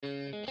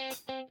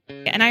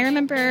And I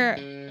remember,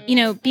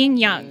 being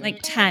young, like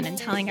 10, and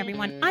telling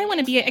everyone, I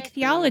want to be an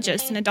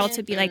ichthyologist. And adults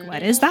would be like,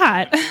 what is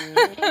that?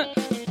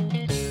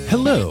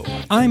 Hello,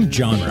 I'm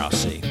John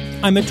Rossi.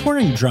 I'm a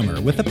touring drummer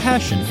with a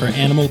passion for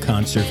animal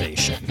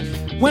conservation.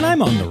 When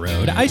I'm on the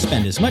road, I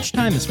spend as much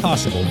time as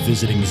possible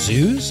visiting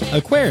zoos,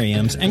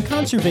 aquariums, and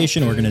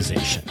conservation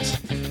organizations.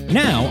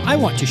 Now, I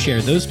want to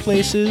share those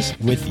places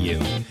with you.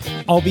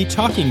 I'll be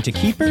talking to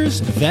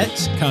keepers,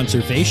 vets,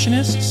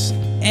 conservationists,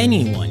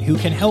 anyone who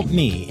can help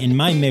me in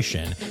my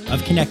mission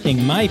of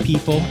connecting my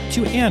people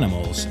to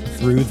animals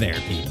through their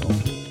people.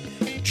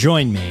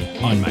 Join me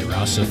on my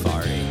Ross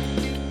Safari.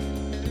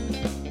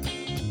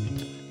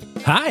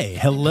 Hi,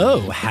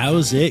 hello,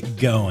 how's it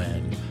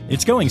going?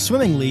 It's going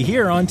swimmingly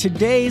here on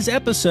today's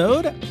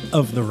episode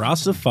of the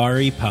Ross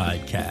Safari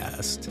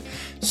podcast.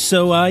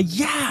 So,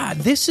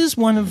 this is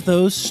one of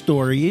those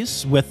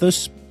stories with a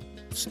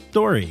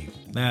story.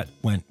 That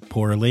went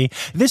poorly.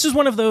 This is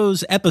one of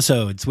those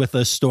episodes with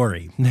a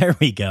story. There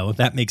we go.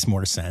 That makes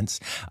more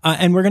sense.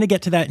 And we're going to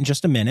get to that in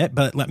just a minute,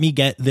 but let me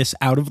get this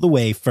out of the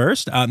way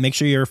first. Make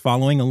sure you're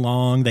following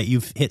along, that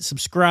you've hit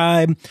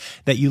subscribe,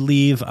 that you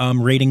leave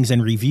ratings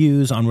and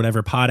reviews on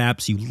whatever pod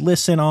apps you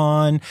listen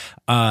on,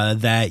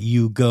 that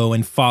you go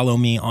and follow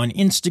me on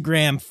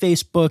Instagram,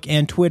 Facebook,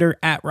 and Twitter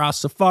at Ross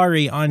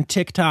Safari, on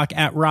TikTok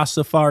at Ross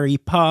Safari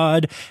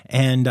Pod,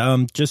 and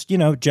just,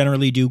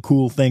 generally do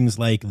cool things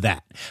like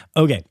that.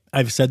 Okay,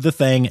 I've said the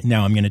thing.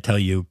 Now I'm going to tell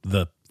you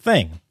the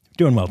thing.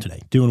 Doing well today.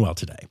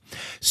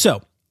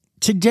 So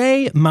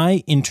today,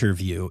 my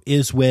interview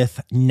is with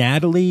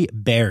Natalie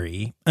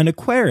Berry, an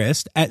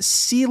aquarist at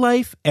Sea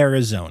Life,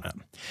 Arizona.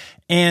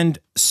 And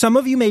some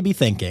of you may be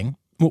thinking,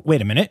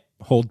 wait a minute,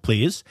 hold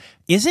please.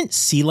 Isn't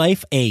Sea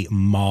Life a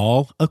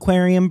mall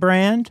aquarium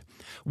brand?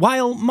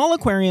 While mall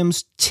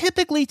aquariums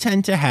typically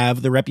tend to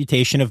have the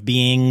reputation of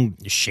being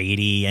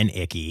shady and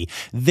icky,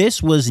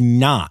 this was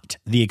not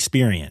the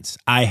experience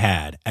I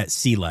had at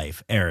Sea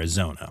Life,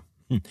 Arizona.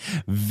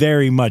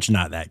 Very much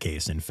not that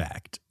case, in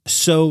fact.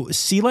 So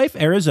Sea Life,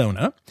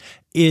 Arizona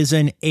is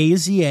an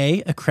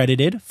AZA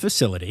accredited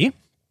facility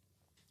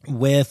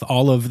with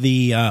all of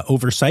the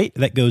oversight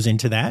that goes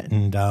into that.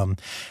 And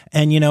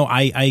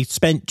I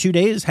spent 2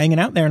 days hanging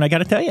out there, and I got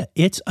to tell you,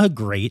 it's a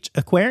great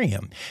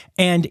aquarium.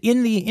 And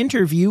in the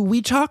interview,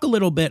 we talk a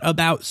little bit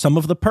about some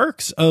of the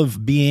perks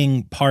of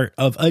being part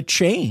of a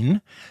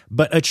chain,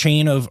 but a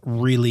chain of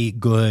really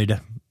good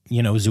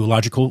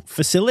zoological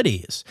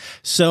facilities.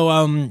 So,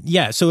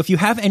 so if you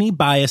have any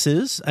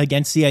biases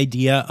against the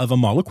idea of a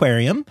mall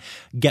aquarium,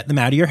 get them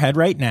out of your head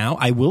right now.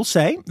 I will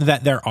say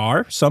that there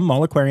are some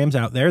mall aquariums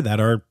out there that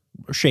are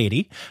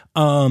shady.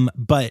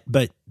 But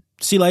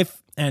Sea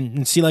Life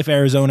and Sea Life,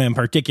 Arizona in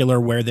particular,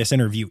 where this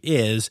interview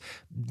is,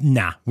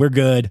 we're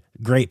good.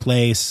 Great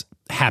place.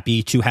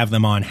 Happy to have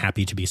them on,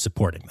 happy to be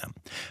supporting them.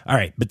 All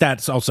right, but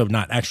that's also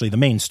not actually the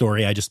main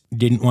story. I just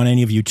didn't want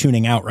any of you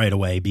tuning out right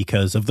away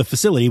because of the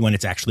facility when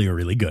it's actually a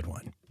really good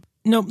one.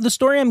 No, the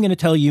story I'm going to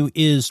tell you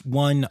is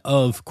one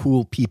of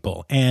cool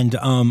people. And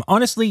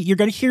honestly, you're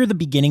going to hear the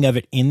beginning of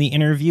it in the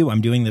interview.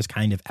 I'm doing this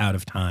kind of out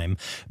of time.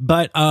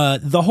 But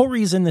the whole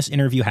reason this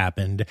interview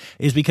happened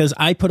is because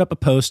I put up a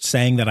post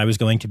saying that I was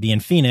going to be in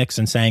Phoenix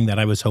and saying that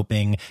I was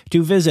hoping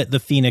to visit the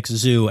Phoenix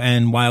Zoo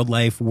and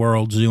Wildlife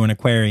World Zoo and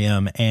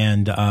Aquarium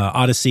and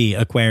Odyssey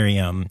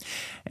Aquarium.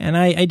 And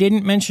I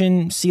didn't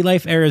mention Sea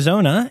Life,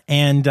 Arizona,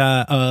 and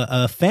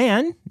a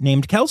fan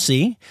named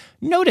Kelsey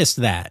noticed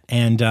that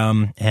and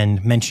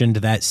mentioned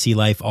that Sea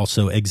Life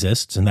also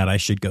exists and that I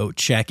should go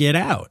check it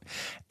out.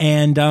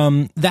 And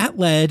that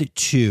led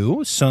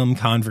to some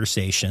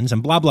conversations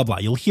and blah, blah, blah.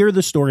 You'll hear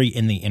the story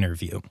in the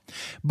interview.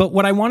 But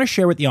what I want to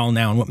share with y'all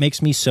now and what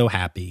makes me so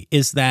happy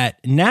is that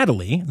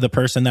Natalie, the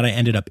person that I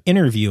ended up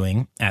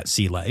interviewing at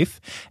Sea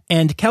Life,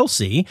 and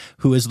Kelsey,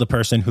 who is the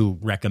person who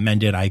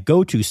recommended I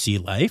go to Sea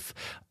Life,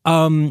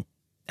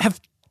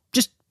 have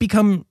just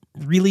become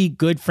really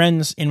good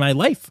friends in my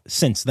life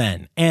since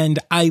then. And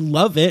I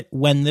love it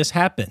when this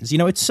happens.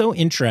 It's so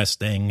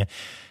interesting.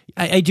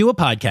 I do a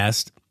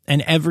podcast,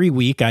 and every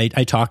week I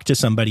talk to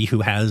somebody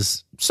who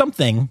has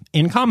something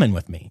in common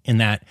with me in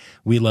that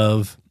we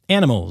love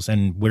animals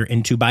and we're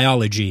into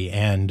biology,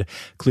 and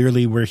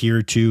clearly we're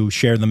here to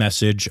share the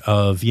message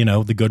of,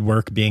 the good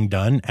work being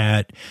done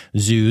at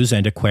zoos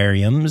and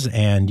aquariums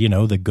and,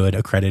 the good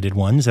accredited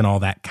ones and all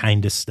that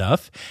kind of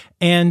stuff.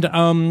 And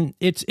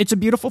it's a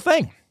beautiful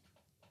thing.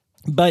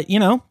 But,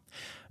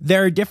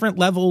 there are different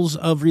levels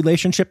of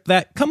relationship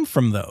that come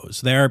from those.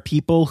 There are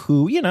people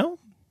who,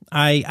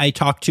 I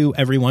talk to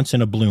every once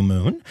in a blue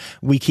moon.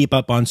 We keep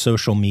up on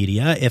social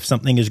media. If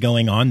something is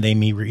going on, they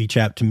may reach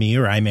out to me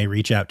or I may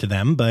reach out to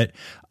them. But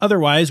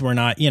otherwise, we're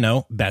not,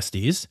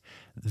 besties.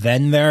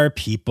 Then there are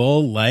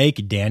people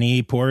like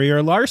Danny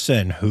Poirier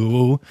Larson,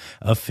 who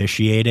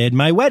officiated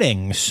my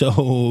wedding.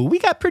 So we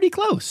got pretty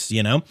close,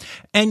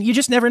 and you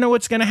just never know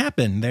what's going to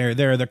happen.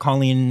 There are the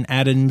Colleen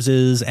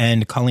Adamses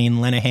and Colleen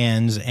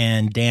Lenahans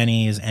and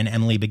Danny's and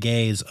Emily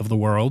Begays of the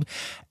world.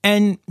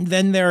 And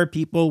then there are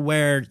people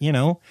where,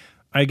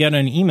 I get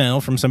an email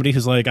from somebody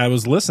who's like, I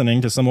was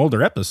listening to some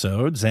older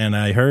episodes and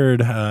I heard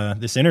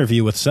this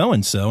interview with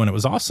so-and-so and it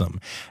was awesome.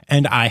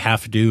 And I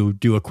have to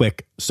do a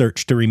quick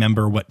search to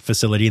remember what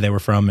facility they were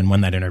from and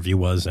when that interview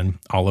was and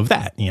all of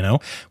that. You know,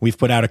 we've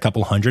put out a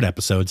couple hundred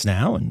episodes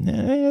now and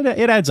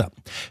it adds up.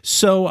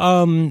 So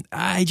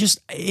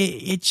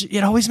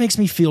it always makes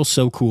me feel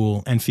so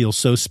cool and feel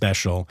so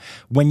special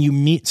when you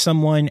meet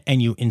someone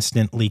and you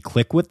instantly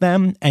click with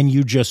them and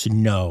you just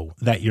know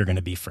that you're going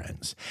to be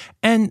friends.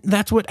 And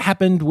that's what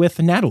happened with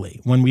Natalie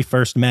when we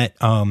first met.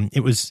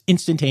 It was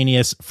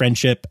instantaneous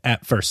friendship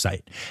at first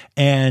sight,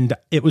 and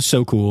it was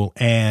so cool.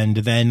 And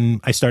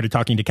then I started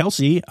talking to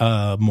Kelsey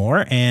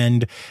more,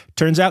 and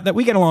turns out that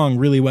we get along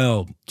really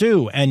well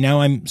too. And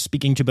now I'm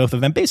speaking to both of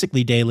them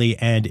basically daily,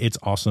 and it's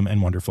awesome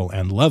and wonderful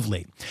and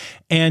lovely.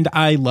 And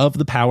I love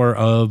the power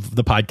of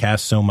the podcast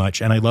so much,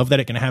 and I love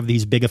that it can have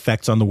these big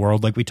effects on the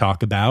world like we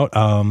talk about.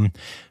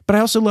 But I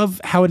also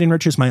love how it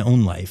enriches my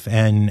own life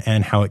and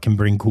how it can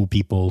bring cool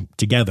people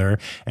together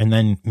and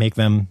then make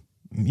them,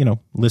 you know,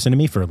 listen to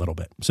me for a little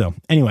bit. So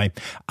anyway,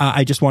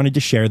 I just wanted to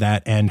share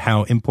that and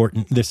how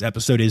important this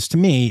episode is to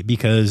me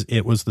because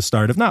it was the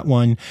start of not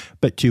one,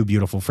 but two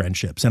beautiful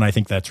friendships. And I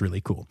think that's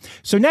really cool.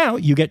 So now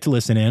you get to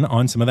listen in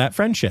on some of that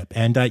friendship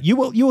and you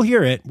will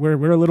hear it.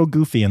 We're a little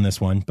goofy in this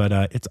one, but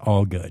it's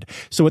all good.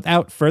 So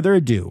without further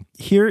ado,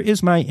 here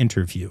is my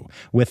interview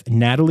with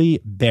Natalie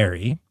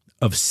Berry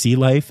of Sea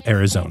Life,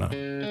 Arizona.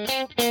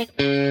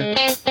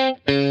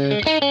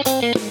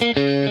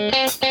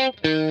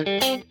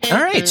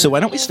 All right, so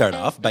why don't we start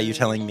off by you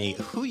telling me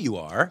who you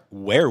are,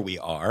 where we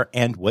are,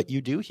 and what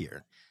you do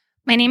here.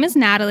 My name is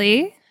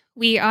Natalie.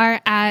 We are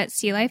at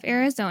Sea Life,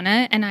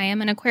 Arizona, and I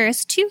am an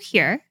Aquarist 2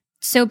 here.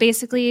 So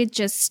basically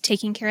just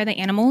taking care of the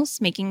animals,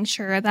 making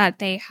sure that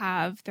they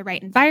have the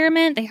right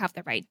environment, they have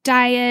the right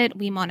diet,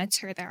 we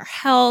monitor their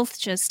health,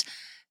 just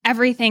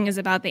everything is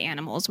about the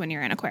animals when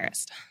you're an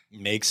aquarist.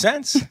 Makes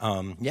sense.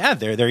 Yeah,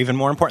 they're even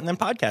more important than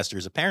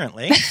podcasters,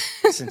 apparently,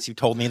 since you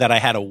told me that I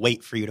had to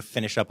wait for you to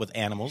finish up with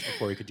animals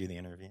before we could do the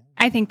interview.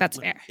 I think that's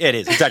fair. It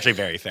is. It's actually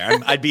very fair.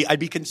 I'd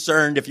be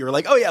concerned if you were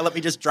like, oh, yeah, let me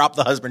just drop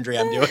the husbandry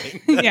I'm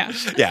doing. Yeah.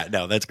 Yeah,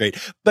 no, that's great.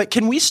 But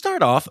can we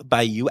start off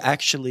by you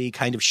actually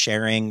kind of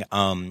sharing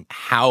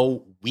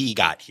how we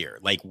got here,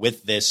 like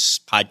with this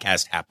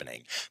podcast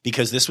happening,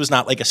 because this was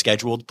not like a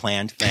scheduled,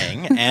 planned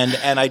thing.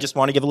 and I just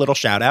want to give a little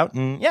shout out.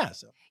 And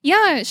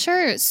Yeah,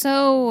 sure.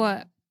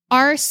 So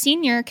our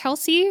senior,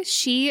 Kelsey,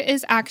 she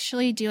is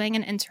actually doing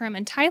an interim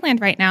in Thailand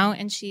right now,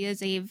 and she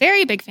is a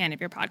very big fan of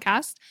your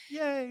podcast.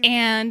 Yay.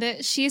 And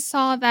she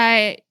saw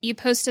that you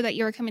posted that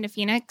you were coming to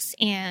Phoenix,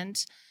 and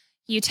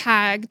you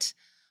tagged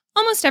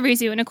almost every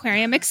zoo and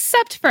aquarium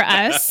except for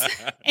us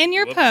in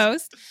your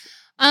post.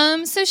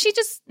 So she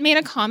just made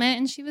a comment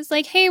and she was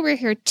like, hey, we're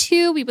here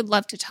too. We would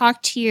love to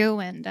talk to you.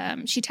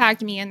 And she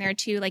tagged me in there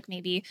too. Like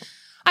maybe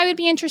I would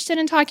be interested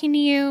in talking to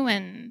you.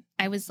 And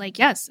I was like,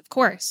 yes, of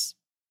course.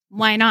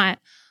 Why not?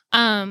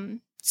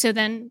 So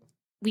then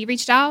we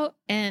reached out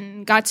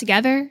and got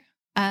together.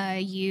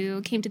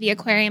 You came to the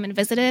aquarium and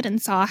visited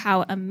and saw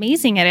how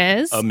amazing it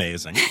is.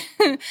 Amazing.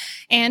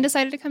 And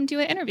decided to come do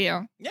an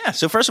interview. Yeah.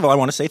 So first of all, I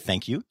want to say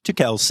thank you to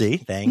Kelsey.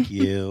 Thank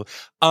you.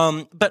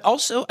 But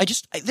also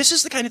this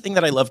is the kind of thing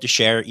that I love to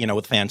share, you know,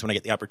 with fans when I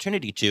get the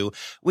opportunity to,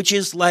 which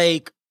is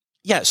like,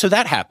 yeah, so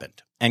that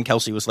happened. And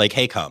Kelsey was like,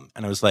 hey, come.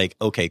 And I was like,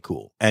 okay,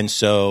 cool. And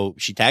so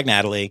she tagged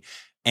Natalie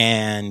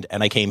and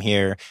I came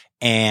here.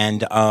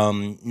 And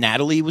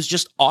Natalie was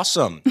just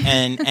awesome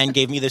and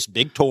gave me this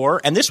big tour.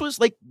 And this was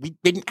like, we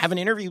didn't have an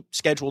interview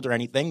scheduled or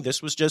anything.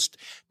 This was just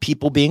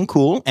people being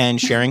cool and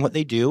sharing what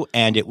they do.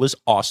 And it was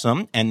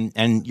awesome.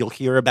 And you'll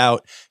hear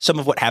about some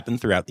of what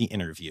happened throughout the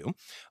interview.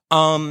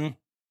 And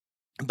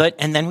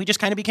then we just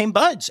kind of became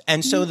buds.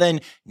 And so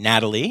then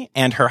Natalie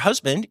and her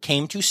husband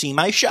came to see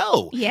my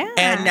show. Yeah.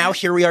 And now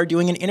here we are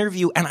doing an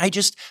interview. And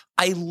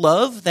I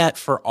love that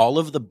for all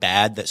of the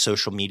bad that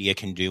social media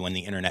can do and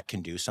the internet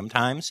can do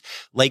sometimes,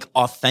 like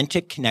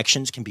authentic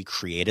connections can be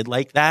created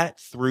like that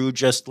through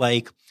just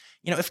like,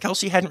 you know, if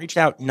Kelsey hadn't reached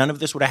out, none of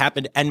this would have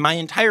happened. And my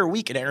entire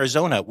week in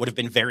Arizona would have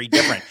been very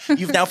different.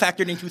 You've now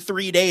factored into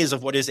 3 days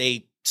of what is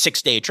a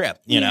 6-day trip,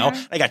 you know?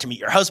 I got to meet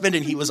your husband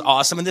and he was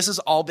awesome. And this has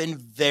all been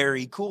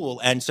very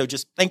cool. And so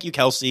just thank you,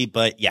 Kelsey.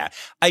 But yeah,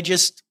 I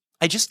just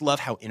love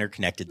how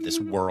interconnected this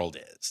world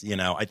is. You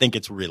know, I think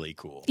it's really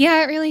cool.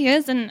 Yeah, it really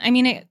is. And I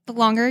mean, the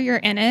longer you're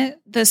in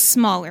it, the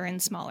smaller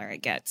and smaller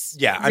it gets.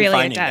 Yeah, I'm really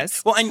finding it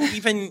does. Well, and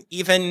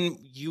even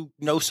you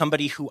know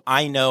somebody who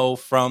I know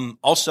from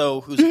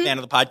also who's a fan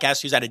of the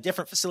podcast, who's at a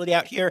different facility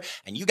out here,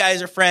 and you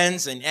guys are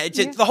friends, and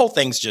the whole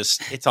thing's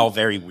just, it's all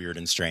very weird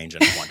and strange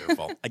and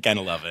wonderful. I kind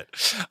of love it.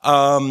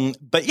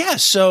 But yeah,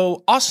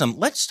 so awesome.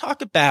 Let's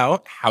talk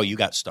about how you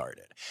got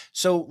started.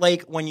 So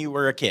like when you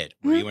were a kid,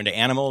 were you into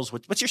animals?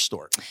 What's your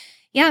story?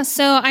 Yeah,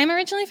 so I'm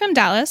originally from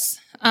Dallas.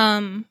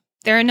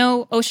 There are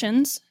no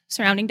oceans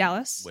surrounding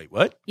Dallas. Wait,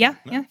 what? Yeah,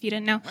 if you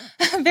didn't know.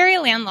 Very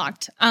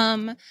landlocked.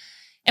 And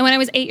when I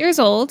was 8 years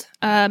old,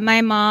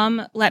 my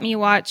mom let me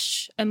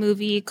watch a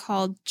movie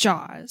called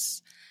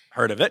Jaws.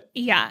 Heard of it?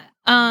 Yeah.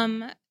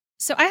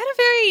 So I had a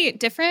very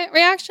different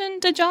reaction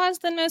to Jaws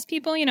than most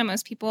people. You know,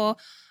 most people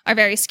are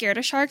very scared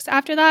of sharks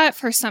after that.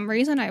 For some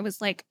reason, I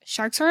was like,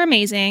 sharks are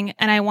amazing,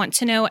 and I want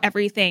to know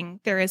everything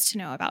there is to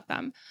know about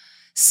them.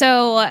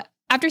 So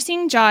after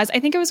seeing Jaws,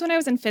 I think it was when I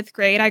was in 5th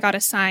grade, I got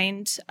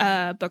assigned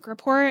a book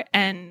report,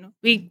 and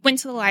we went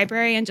to the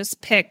library and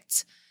just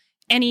picked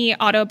any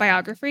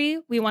autobiography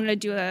we wanted to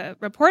do a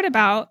report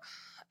about.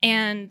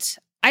 And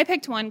I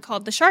picked one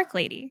called The Shark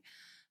Lady.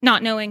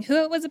 Not knowing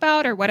who it was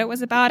about or what it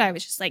was about, I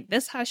was just like,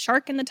 this has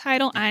shark in the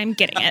title. I'm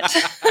getting it.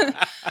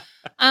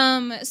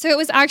 So it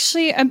was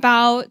actually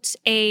about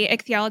a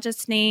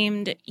ichthyologist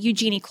named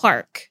Eugenie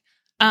Clark,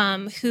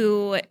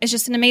 who is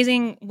just an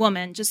amazing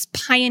woman, just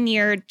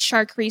pioneered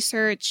shark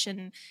research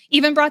and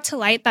even brought to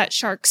light that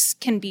sharks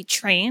can be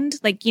trained.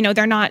 Like, you know,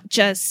 they're not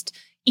just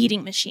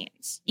eating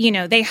machines. You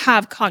know, they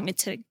have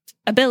cognitive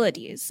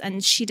abilities.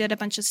 And she did a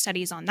bunch of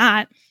studies on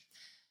that.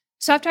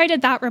 So after I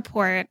did that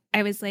report,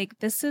 I was like,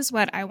 this is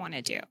what I want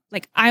to do.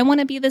 Like, I want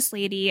to be this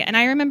lady. And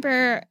I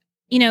remember,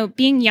 you know,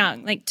 being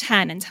young, like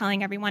 10, and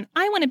telling everyone,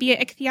 I want to be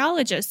an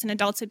ichthyologist. And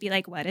adults would be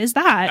like, what is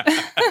that?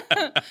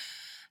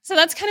 So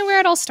that's kind of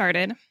where it all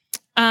started.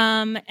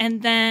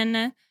 And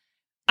then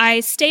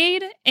I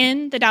stayed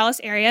in the Dallas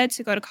area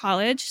to go to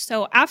college.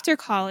 So after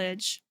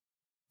college,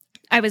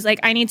 I was like,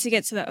 I need to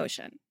get to the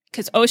ocean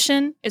because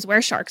ocean is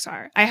where sharks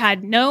are. I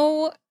had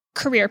no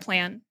career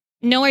plan.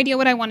 No idea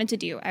what I wanted to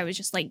do. I was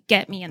just like,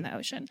 get me in the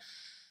ocean.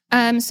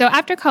 So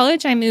after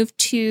college, I moved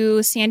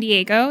to San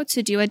Diego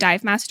to do a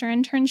dive master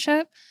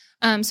internship.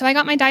 So I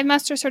got my dive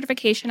master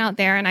certification out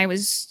there, and I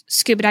was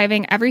scuba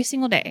diving every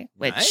single day,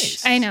 which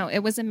Nice. I know, it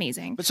was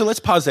amazing. But so let's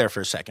pause there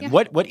for a second.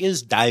 Yeah. What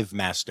is Dive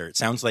Master? It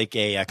sounds like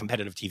a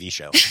competitive TV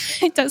show.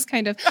 It does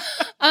kind of.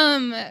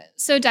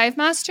 So dive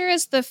master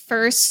is the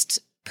first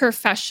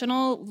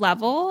professional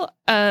level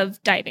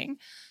of diving.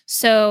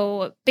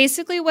 So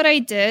basically what I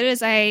did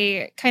is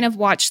I kind of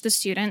watched the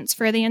students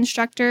for the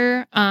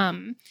instructor.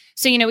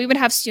 So, you know, we would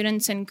have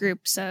students in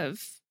groups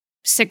of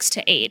 6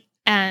 to 8.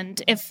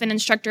 And if an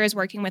instructor is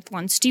working with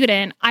one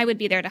student, I would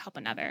be there to help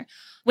another.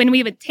 When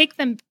we would take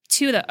them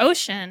to the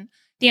ocean,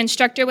 the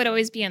instructor would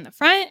always be in the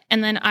front,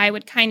 and then I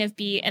would kind of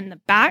be in the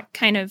back,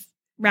 kind of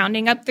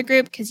rounding up the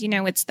group because, you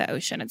know, it's the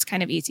ocean. It's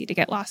kind of easy to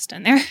get lost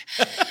in there.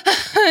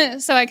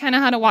 So I kind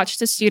of had to watch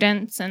the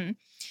students, and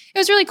it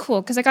was really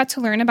cool because I got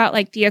to learn about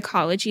like the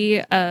ecology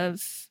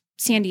of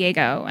San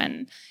Diego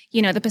and,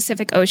 you know, the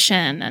Pacific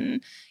Ocean.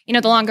 And, you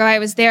know, the longer I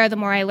was there, the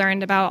more I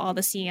learned about all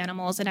the sea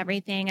animals and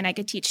everything. And I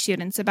could teach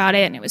students about it.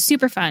 And it was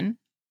super fun.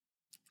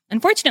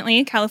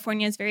 Unfortunately,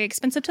 California is very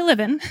expensive to live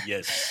in.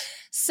 Yes.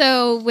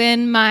 So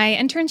when my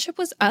internship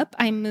was up,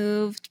 I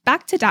moved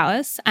back to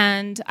Dallas,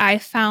 and I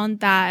found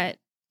that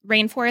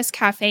Rainforest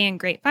Cafe in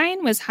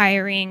Grapevine was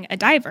hiring a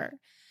diver.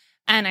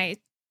 And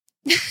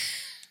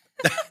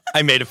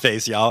I made a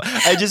face, y'all.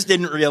 I just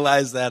didn't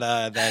realize that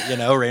you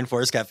know,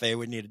 Rainforest Cafe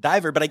would need a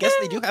diver, but I guess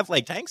they do have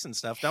like tanks and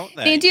stuff, don't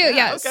they? They do,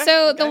 yeah. Okay,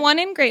 So the one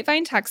in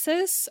Grapevine,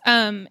 Texas,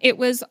 it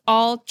was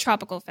all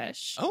tropical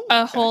fish,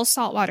 a whole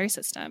saltwater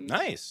system.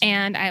 Nice.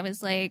 And I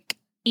was like,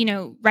 you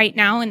know, right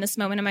now in this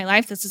moment in my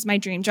life, this is my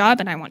dream job,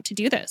 and I want to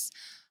do this.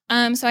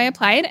 So I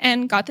applied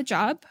and got the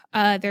job.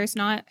 There's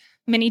not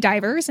many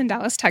divers in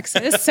Dallas,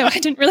 Texas, so I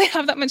didn't really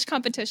have that much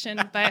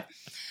competition, but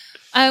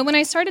when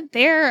I started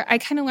there, I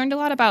kind of learned a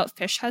lot about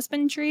fish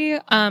husbandry.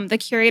 The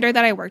curator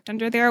that I worked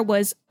under there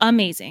was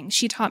amazing.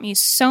 She taught me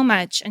so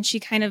much, and she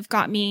kind of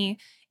got me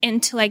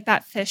into like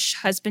that fish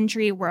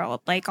husbandry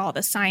world, like all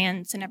the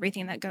science and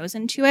everything that goes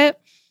into it.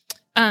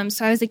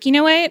 So I was like, you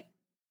know what?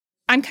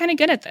 I'm kind of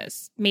good at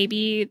this.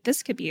 Maybe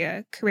this could be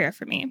a career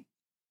for me.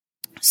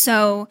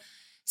 So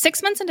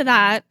 6 months into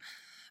that,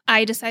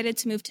 I decided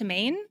to move to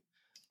Maine.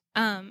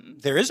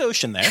 There is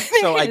ocean there,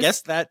 so I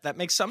guess that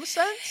makes some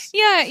sense.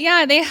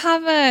 Yeah. They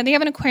have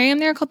an aquarium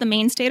there called the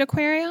Maine State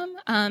Aquarium.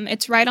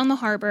 It's right on the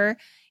harbor,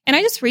 and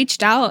I just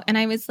reached out and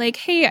I was like,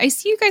 "Hey, I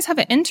see you guys have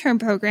an intern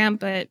program,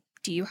 but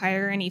do you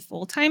hire any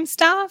full-time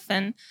staff?"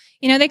 And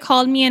you know, they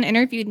called me and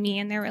interviewed me,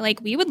 and they were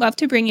like, "We would love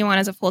to bring you on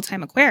as a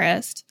full-time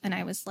aquarist." And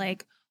I was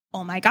like,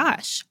 "Oh my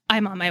gosh,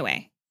 I'm on my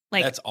way!"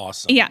 Like, that's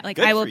awesome. Yeah, like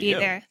Good I will for be you.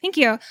 there. Thank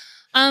you.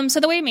 So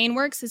the way Maine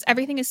works is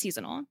everything is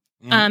seasonal.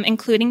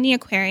 Including the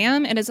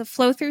aquarium. It is a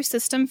flow-through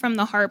system from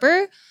the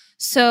harbor.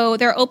 So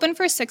they're open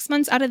for 6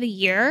 months out of the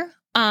year.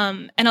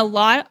 And a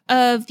lot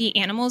of the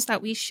animals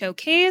that we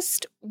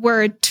showcased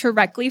were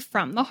directly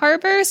from the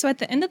harbor. So at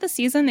the end of the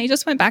season, they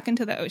just went back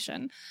into the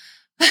ocean.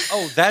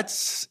 Oh,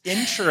 that's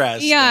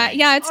interesting.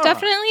 Yeah, it's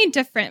definitely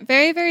different.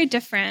 Very, very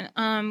different.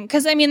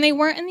 Because, I mean, they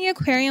weren't in the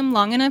aquarium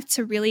long enough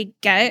to really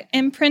get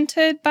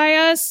imprinted by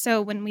us. So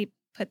when we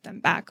put them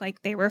back,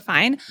 like, they were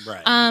fine.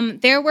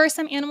 Right. There were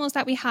some animals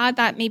that we had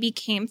that maybe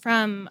came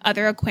from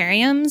other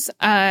aquariums.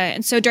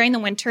 And so during the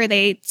winter,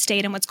 they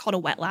stayed in what's called a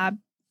wet lab,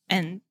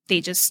 and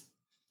they just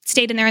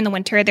stayed in there in the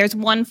winter. There's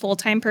one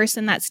full-time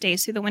person that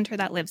stays through the winter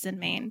that lives in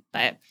Maine,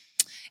 but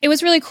it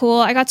was really cool.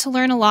 I got to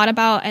learn a lot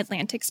about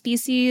Atlantic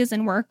species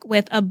and work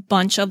with a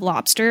bunch of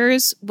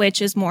lobsters,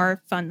 which is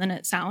more fun than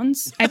it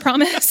sounds, I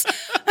promise.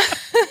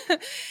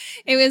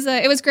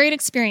 it was great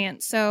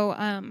experience. So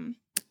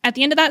at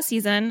the end of that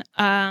season,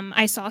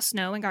 I saw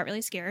snow and got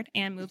really scared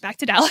and moved back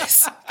to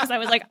Dallas because I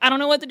was like, I don't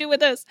know what to do with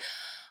this.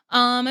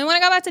 And when I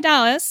got back to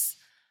Dallas,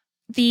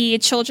 the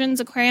Children's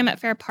Aquarium at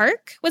Fair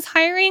Park was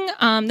hiring.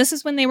 This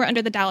is when they were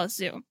under the Dallas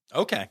Zoo.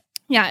 Okay.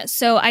 Yeah,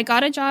 so I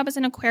got a job as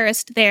an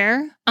aquarist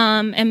there,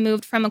 and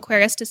moved from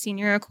aquarist to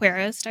senior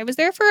aquarist. I was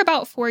there for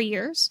about 4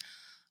 years,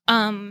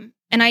 and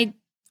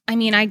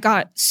I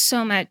got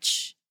so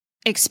much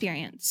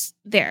experience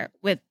there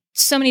with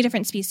so many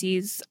different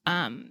species,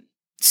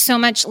 so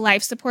much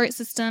life support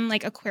system.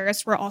 Like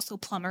aquarists were also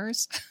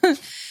plumbers.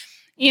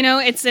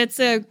 It's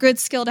a good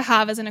skill to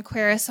have as an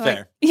aquarist. So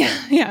Fair.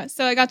 Yeah.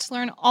 So I got to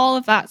learn all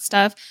of that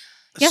stuff.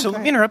 Yeah, so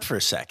let me interrupt for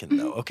a second,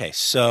 though. Okay,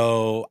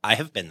 so I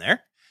have been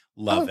there.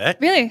 Love it.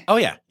 Really? Oh,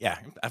 yeah. Yeah.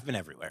 I've been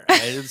everywhere.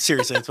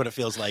 Seriously, that's what it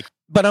feels like.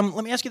 But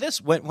let me ask you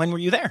this. When were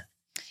you there?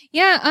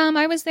 Yeah,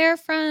 I was there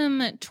from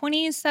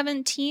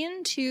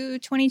 2017 to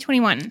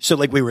 2021. So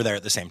we were there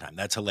at the same time.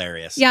 That's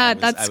hilarious. Yeah,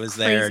 I was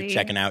there crazy.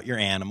 checking out your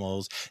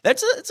animals.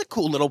 It's a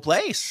cool little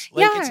place.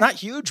 Yeah. It's not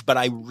huge, but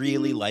I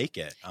really like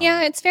it.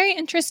 Yeah, it's very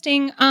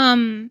interesting.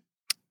 And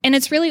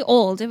it's really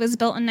old. It was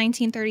built in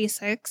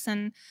 1936,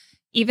 and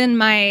even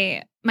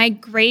my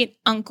great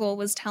uncle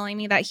was telling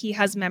me that he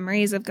has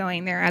memories of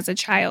going there as a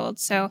child.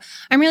 So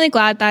I'm really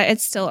glad that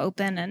it's still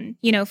open and,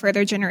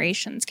 further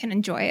generations can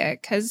enjoy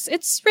it because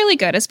it's really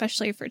good,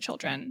 especially for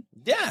children.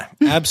 Yeah,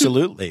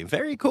 absolutely.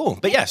 Very cool.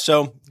 But yeah,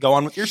 so go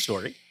on with your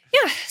story.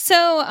 Yeah.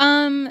 So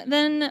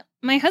then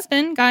my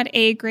husband got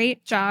a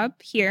great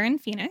job here in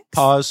Phoenix.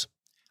 Pause.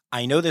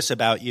 I know this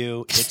about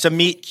you. It's a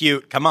meet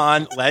cute. Come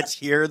on, let's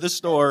hear the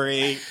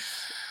story.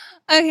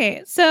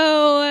 Okay,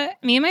 so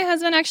me and my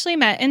husband actually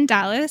met in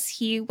Dallas.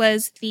 He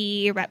was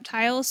the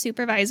reptile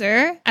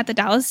supervisor at the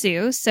Dallas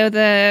Zoo. So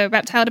the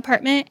reptile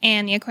department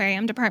and the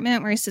aquarium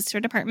department were sister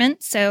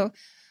departments. So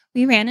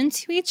we ran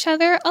into each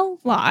other a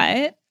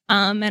lot,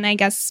 and I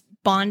guess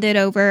bonded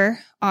over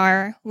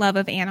our love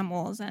of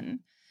animals. And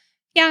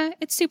yeah,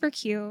 it's super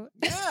cute.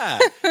 Yeah,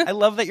 I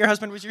love that your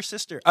husband was your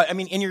sister.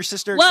 In your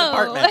sister's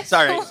department.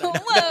 Sorry. Whoa.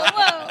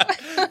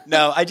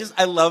 No,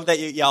 I love that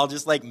y'all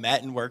just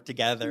met and worked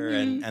together,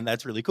 and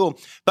that's really cool.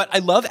 But I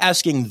love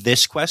asking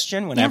this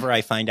question whenever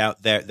I find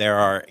out that there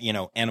are,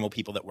 animal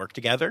people that work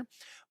together.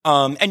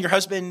 And your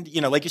husband,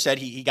 like you said,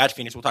 he got to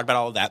Phoenix. We'll talk about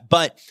all of that.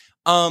 But,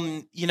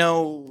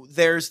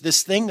 there's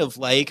this thing of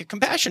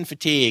compassion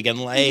fatigue and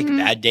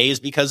bad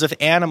days because of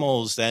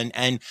animals.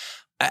 And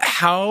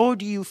how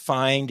do you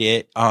find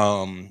it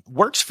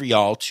works for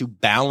y'all to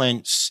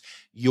balance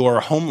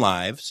your home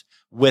lives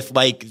with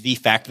the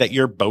fact that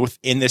you're both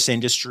in this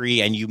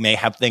industry and you may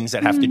have things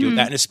that have to do with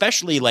that? And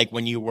especially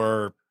when you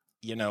were,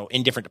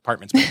 in different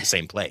departments but in the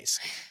same place.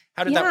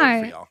 How did that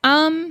work for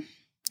y'all?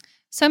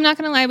 So I'm not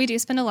going to lie, we do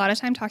spend a lot of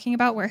time talking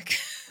about work.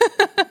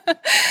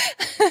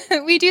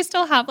 We do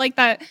still have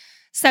that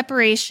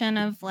separation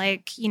of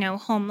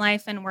home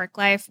life and work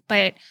life,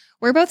 but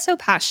we're both so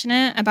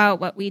passionate about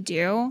what we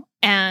do.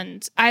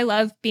 And I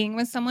love being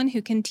with someone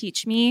who can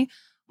teach me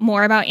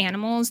more about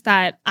animals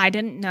that I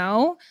didn't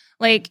know.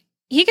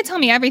 He could tell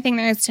me everything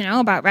there is to know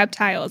about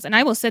reptiles, and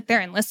I will sit there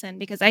and listen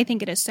because I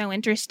think it is so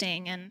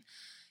interesting. And,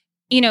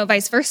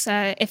 vice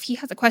versa, if he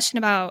has a question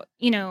about,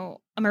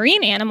 a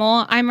marine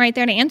animal, I'm right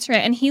there to answer it.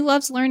 And he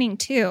loves learning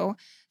too.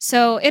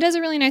 So it is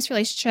a really nice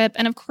relationship.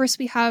 And of course,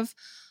 we have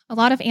a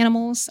lot of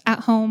animals at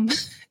home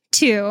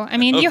too.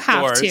 You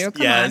have to.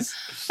 Come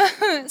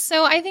on.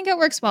 So I think it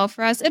works well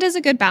for us. It is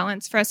a good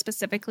balance for us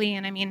specifically.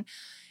 And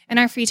in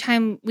our free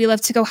time, we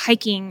love to go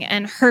hiking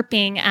and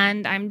herping,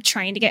 and I'm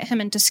trying to get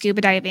him into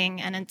scuba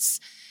diving. And it's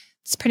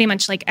pretty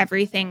much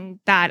everything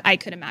that I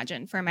could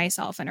imagine for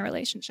myself in a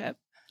relationship.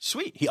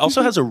 Sweet. He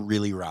also has a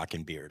really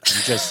rockin' beard.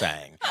 I'm just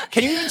saying.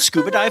 Can you even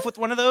scuba dive with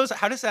one of those?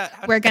 How does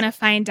that? We're going to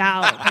find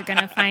out.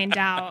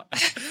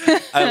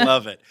 I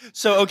love it.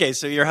 So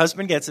your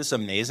husband gets this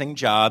amazing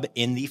job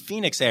in the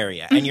Phoenix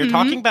area, and you're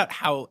talking about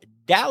how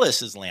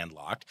Dallas is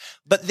landlocked,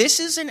 but this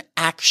is an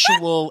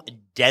actual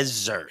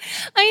desert.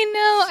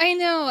 I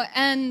know.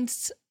 And,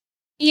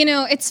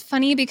 it's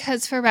funny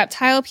because for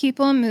reptile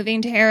people,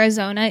 moving to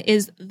Arizona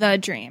is the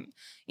dream,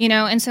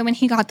 and so when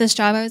he got this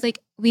job, I was like,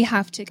 we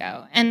have to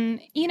go. And,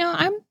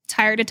 I'm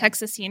tired of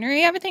Texas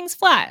scenery. Everything's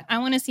flat. I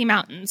want to see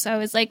mountains. So I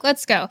was like,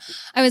 let's go.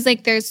 I was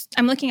like,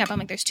 I'm looking up. I'm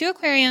like, there's 2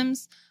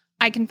 aquariums.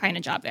 I can find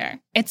a job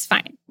there. It's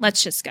fine.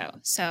 Let's just go.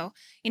 So,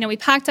 we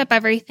packed up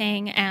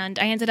everything, and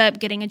I ended up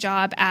getting a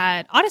job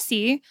at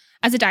Odyssey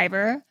as a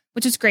diver,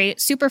 which is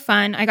great. Super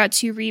fun. I got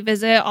to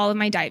revisit all of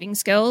my diving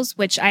skills,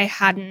 which I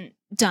hadn't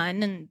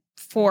done in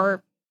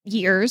 4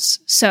 years.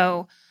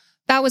 So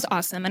that was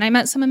awesome. And I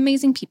met some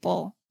amazing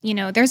people.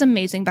 There's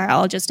amazing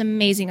biologists,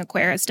 amazing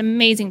aquarists,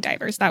 amazing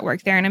divers that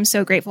work there. And I'm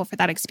so grateful for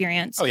that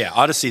experience. Oh, yeah.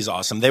 Odyssey's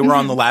awesome. They were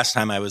on the last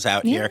time I was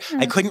out here.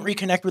 I couldn't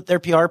reconnect with their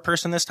PR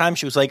person this time.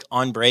 She was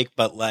on break,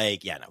 but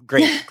great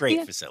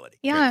facility.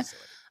 Yeah. Great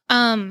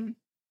facility.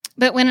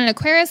 But when an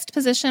aquarist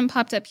position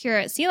popped up here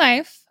at Sea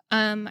Life,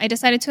 I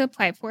decided to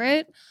apply for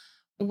it.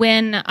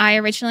 when I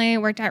originally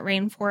worked at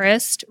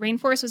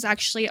Rainforest was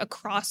actually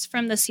across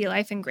from the Sea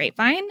Life and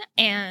Grapevine,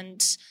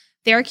 and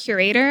their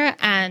curator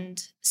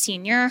and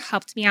senior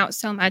helped me out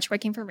so much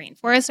working for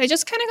Rainforest. I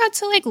just kind of got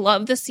to like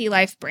love the Sea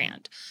Life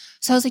brand.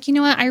 So I was like, you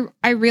know what?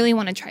 I really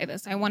want to try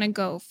this. I want to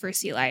go for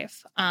Sea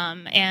Life.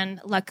 And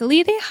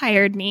luckily they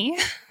hired me.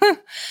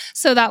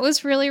 So that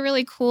was really,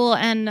 really cool.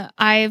 And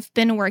I've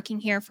been working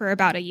here for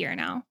about a year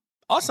now.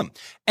 Awesome.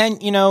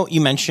 And,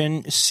 you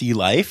mentioned Sea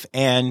Life,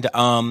 and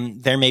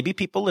there may be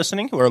people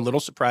listening who are a little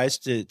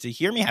surprised to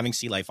hear me having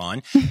Sea Life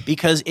on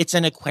because it's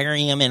an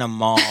aquarium in a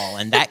mall,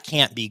 and that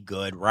can't be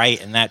good, right?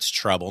 And that's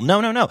trouble.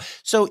 No.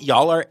 So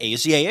y'all are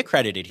AZA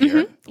accredited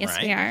here. Mm-hmm. Yes,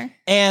 right? we are.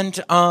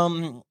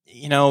 And,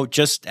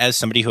 just as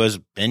somebody who has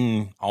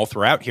been all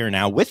throughout here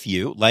now with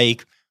you,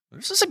 like,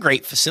 this is a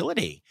great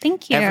facility.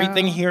 Thank you.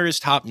 Everything here is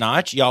top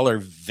notch. Y'all are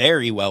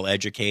very well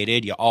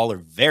educated. Y'all are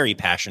very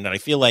passionate. I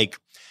feel like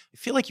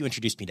you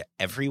introduced me to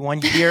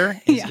everyone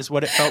here is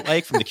what it felt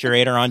like from the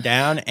curator on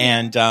down.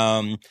 And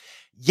I'm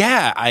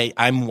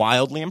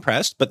wildly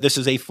impressed, but this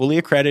is a fully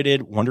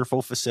accredited,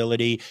 wonderful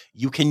facility.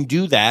 You can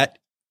do that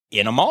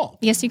in a mall.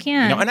 Yes, you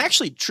can. And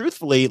actually,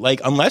 truthfully, like,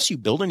 unless you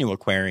build a new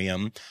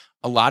aquarium,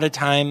 a lot of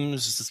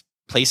times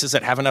places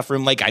that have enough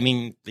room,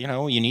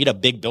 you need a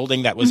big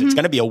building that was, it's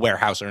going to be a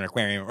warehouse or an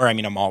aquarium or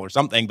a mall or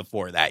something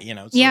before that,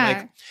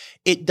 So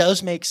it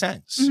does make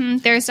sense. Mm-hmm.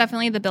 There's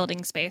definitely the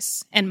building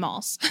space in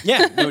malls.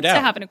 Yeah, no doubt.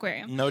 To have an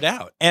aquarium. No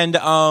doubt. And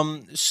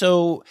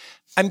so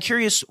I'm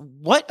curious,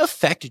 what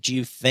effect do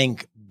you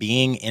think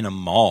being in a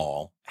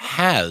mall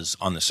has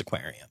on this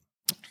aquarium?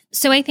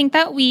 So I think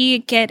that we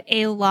get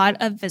a lot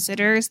of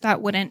visitors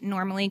that wouldn't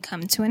normally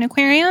come to an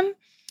aquarium.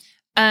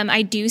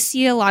 I do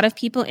see a lot of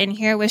people in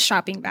here with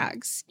shopping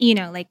bags,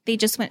 they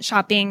just went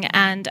shopping,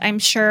 and I'm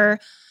sure,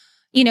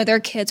 their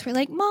kids were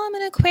like, Mom,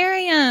 an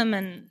aquarium,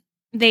 and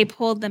they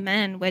pulled them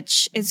in,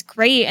 which is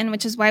great. And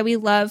which is why we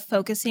love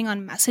focusing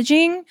on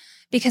messaging,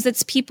 because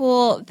it's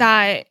people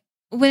that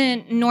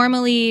wouldn't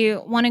normally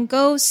want to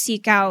go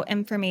seek out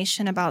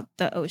information about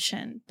the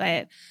ocean.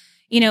 But,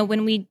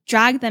 when we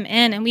drag them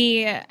in,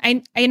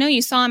 and I know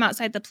you saw them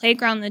outside the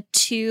playground, the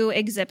 2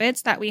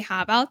 exhibits that we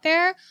have out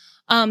there.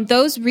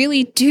 Those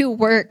really do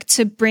work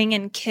to bring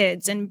in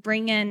kids and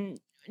bring in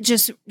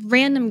just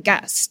random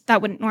guests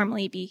that wouldn't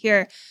normally be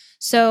here.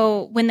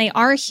 So when they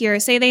are here,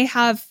 say they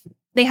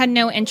had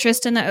no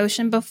interest in the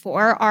ocean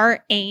before,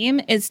 our aim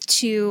is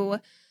to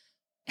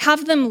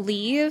have them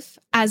leave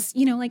as,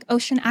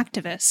 ocean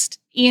activists,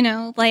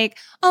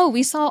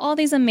 we saw all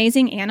these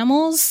amazing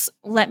animals.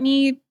 Let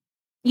me,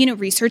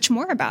 research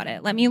more about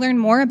it. Let me learn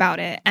more about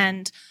it.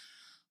 And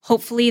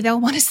hopefully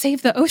they'll want to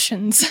save the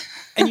oceans.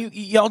 And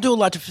y'all do a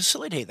lot to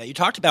facilitate that. You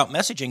talked about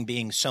messaging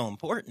being so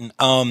important.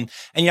 I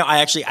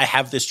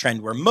have this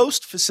trend where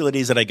most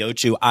facilities that I go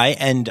to, I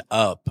end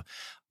up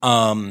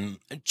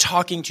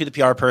talking to the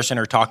PR person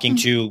or talking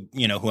to,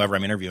 whoever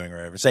I'm interviewing or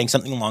whatever, saying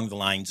something along the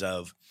lines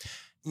of,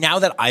 now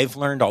that I've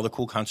learned all the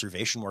cool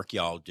conservation work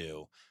y'all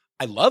do,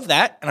 I love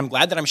that. And I'm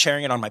glad that I'm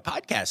sharing it on my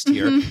podcast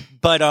here.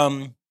 But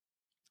it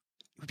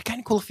would be kind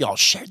of cool if y'all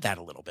shared that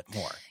a little bit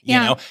more.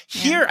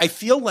 Here, I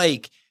feel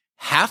like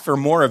half or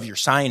more of your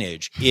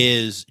signage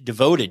is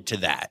devoted to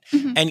that.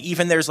 Mm-hmm. And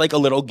even there's like a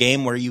little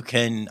game where you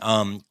can,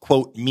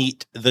 quote,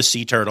 meet the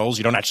sea turtles.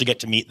 You don't actually get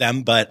to meet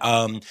them, but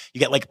you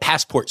get like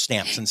passport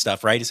stamps and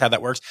stuff, right? Is how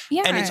that works.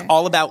 Yeah. And it's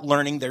all about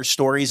learning their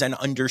stories and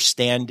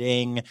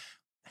understanding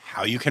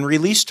how you can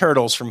release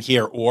turtles from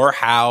here, or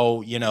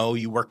how,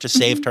 you work to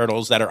save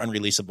turtles that are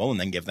unreleasable and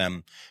then give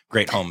them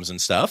great homes and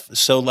stuff.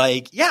 So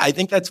I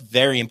think that's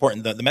very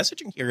important. The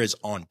messaging here is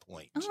on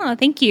point. Oh,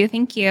 thank you.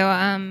 Thank you.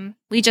 Our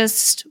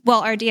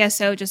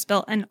DSO just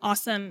built an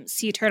awesome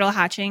sea turtle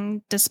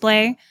hatching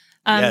display.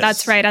 Yes.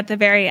 That's right at the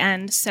very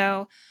end.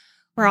 So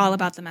we're all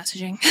about the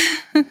messaging.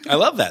 I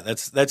love that.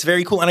 That's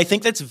very cool. And I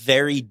think that's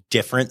very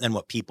different than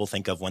what people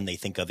think of when they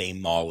think of a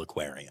mall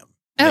aquarium.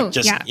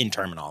 In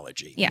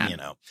terminology,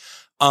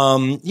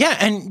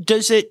 And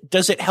does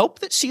it help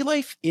that Sea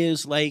Life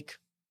is like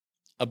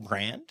a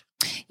brand?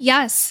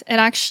 Yes, it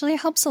actually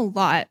helps a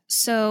lot.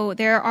 So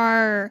there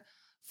are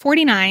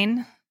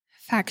 49,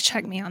 fact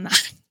check me on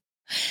that.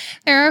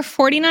 There are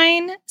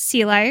 49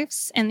 Sea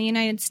Lifes in the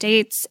United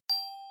States.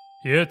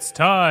 It's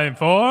time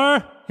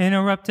for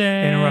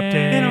Interrupting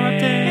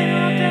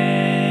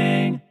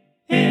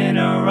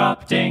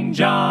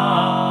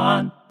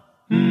John.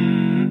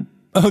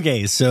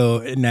 Okay, so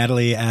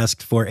Natalie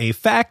asked for a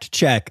fact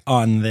check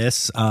on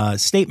this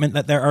statement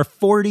that there are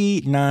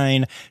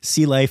 49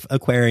 Sea Life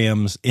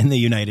aquariums in the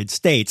United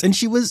States, and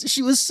she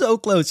was so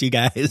close, you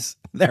guys.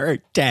 There are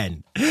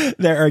 10.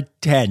 There are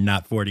 10,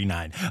 not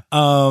 49,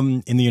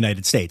 in the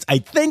United States. I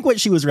think what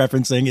she was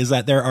referencing is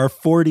that there are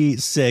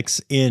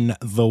 46 in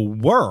the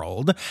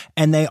world,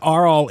 and they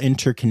are all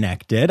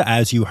interconnected,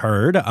 as you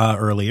heard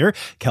earlier.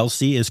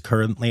 Kelsey is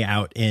currently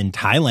out in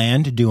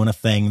Thailand doing a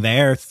thing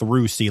there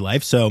through Sea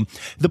Life. So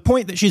the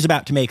point that she's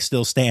about to make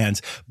still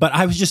stands. But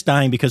I was just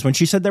dying because when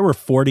she said there were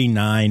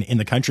 49 in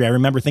the country, I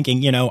remember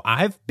thinking,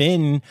 I've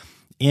been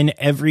in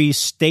every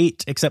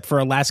state except for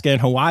Alaska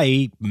and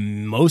Hawaii,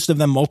 most of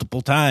them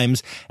multiple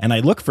times. And I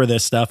look for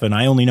this stuff and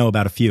I only know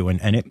about a few.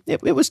 And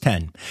it was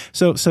 10.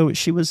 So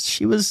she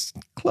was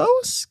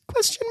close?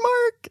 Question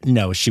mark?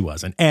 No, she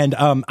wasn't. And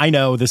I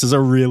know this is a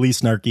really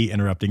snarky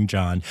interrupting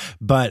John,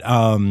 but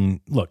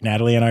look,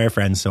 Natalie and I are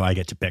friends, so I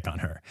get to pick on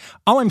her.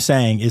 All I'm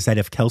saying is that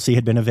if Kelsey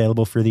had been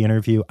available for the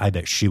interview, I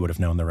bet she would have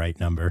known the right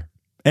number.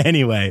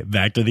 Anyway,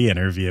 back to the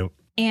interview.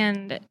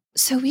 And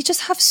so we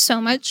just have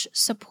so much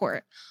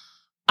support.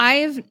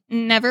 I've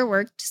never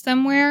worked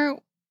somewhere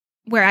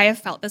where I have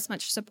felt this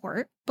much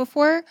support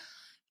before.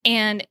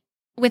 And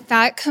with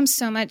that comes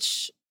so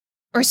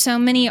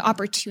many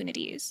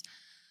opportunities.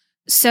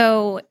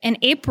 So in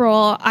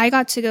April, I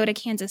got to go to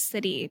Kansas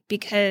City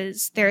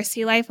because their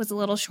Sea Life was a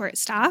little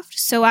short-staffed.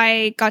 So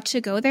I got to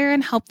go there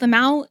and help them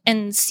out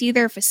and see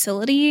their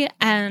facility.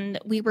 And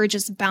we were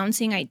just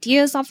bouncing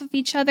ideas off of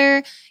each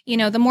other. You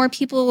know, the more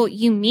people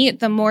you meet,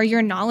 the more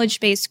your knowledge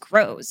base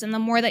grows and the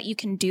more that you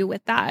can do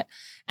with that.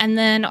 And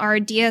then our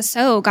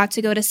DSO got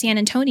to go to San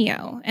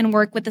Antonio and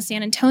work with the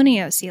San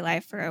Antonio Sea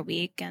Life for a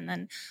week. And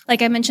then,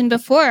 like I mentioned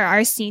before,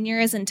 our senior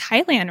is in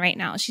Thailand right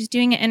now. She's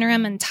doing an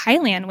interim in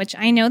Thailand, which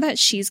I know that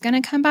she's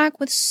going to come back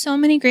with so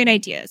many great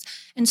ideas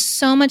and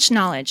so much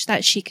knowledge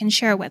that she can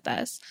share with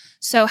us.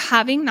 So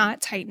having that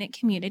tight-knit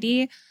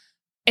community,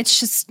 it's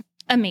just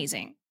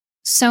amazing.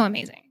 So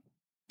amazing.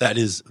 That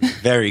is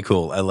very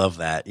cool. I love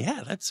that.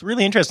 Yeah, that's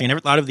really interesting. I never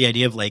thought of the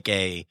idea of like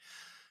a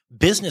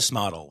business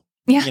model.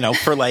 Yeah. You know,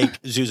 for like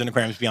zoos and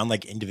aquariums beyond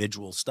like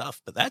individual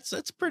stuff. But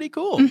that's pretty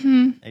cool.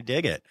 Mm-hmm. I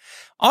dig it.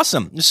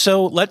 Awesome.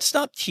 So let's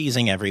stop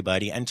teasing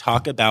everybody and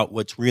talk about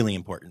what's really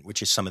important,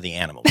 which is some of the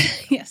animals.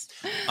 Yes.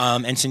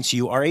 And since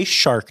you are a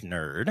shark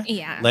nerd,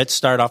 let's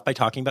start off by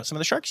talking about some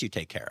of the sharks you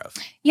take care of.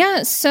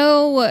 Yeah.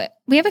 So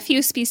we have a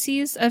few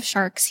species of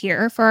sharks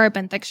here. For our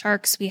benthic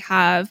sharks, we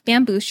have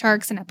bamboo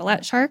sharks and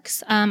epaulet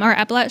sharks. Our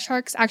epaulet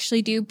sharks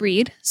actually do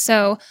breed.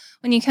 So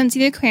when you come to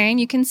the aquarium,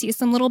 you can see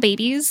some little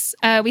babies.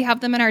 We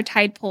have them in our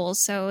tide pools,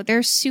 so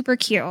they're super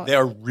cute. They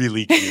are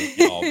really cute,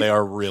 y'all. They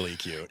are really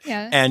cute.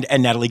 Yeah. And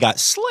Natalie got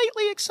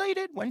slightly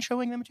excited when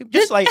showing them to me.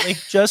 Just slightly.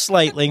 Just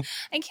slightly.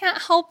 I can't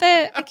help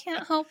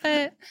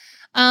it.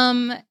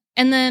 And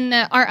then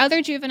our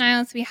other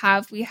juveniles we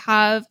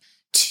have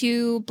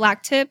 2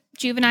 blacktip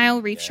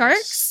juvenile reef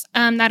sharks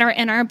that are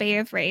in our Bay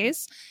of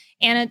Rays.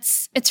 And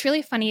it's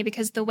really funny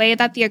because the way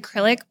that the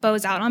acrylic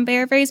bows out on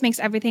Bay of Rays makes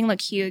everything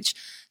look huge.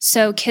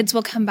 So kids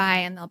will come by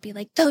and they'll be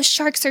like, those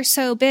sharks are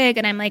so big.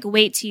 And I'm like,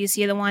 wait till you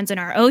see the ones in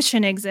our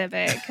ocean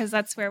exhibit because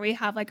that's where we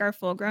have like our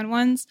full grown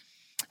ones.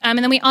 And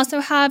then we also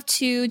have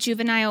 2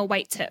 juvenile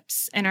white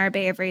tips in our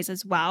Bay of Rays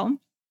as well.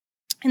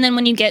 And then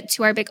when you get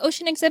to our big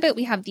ocean exhibit,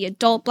 we have the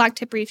adult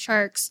blacktip reef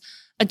sharks,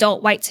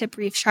 adult white tip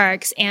reef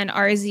sharks, and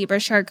our zebra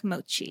shark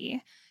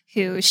Mochi,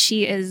 who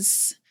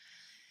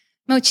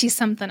Mochi's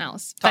something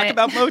else. Talk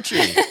about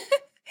Mochi.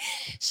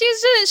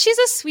 She's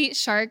a sweet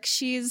shark.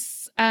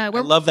 I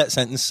love that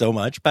sentence so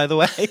much, by the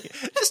way.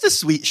 Just a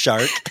sweet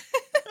shark.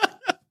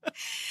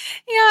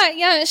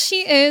 Yeah,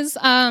 she is.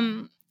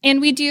 And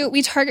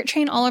we target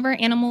train all of our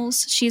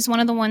animals. She's one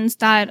of the ones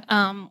that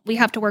we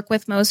have to work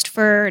with most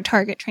for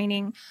target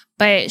training.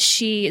 But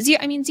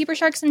zebra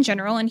sharks in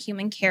general and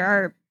human care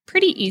are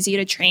pretty easy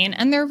to train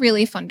and they're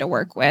really fun to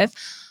work with.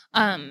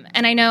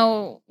 And I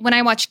know when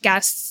I watch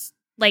guests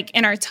like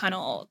in our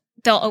tunnel,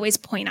 they'll always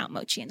point out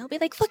Mochi and they'll be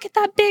like, look at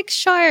that big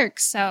shark.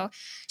 So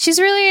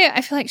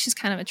I feel like she's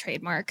kind of a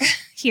trademark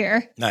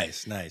here.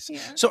 Nice. Yeah.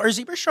 So are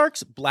zebra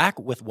sharks black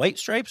with white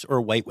stripes or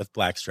white with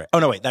black stripes? Oh,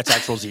 no, wait, that's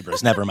actual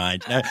zebras. Never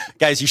mind.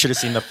 Guys, you should have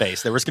seen the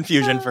face. There was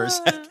confusion for a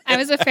second. I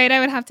was afraid I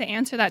would have to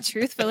answer that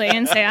truthfully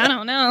and say, I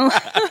don't know.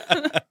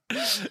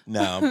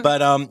 No, but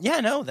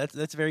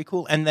that's very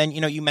cool. And then,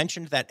 you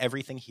mentioned that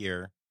everything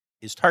here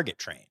is target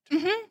trained.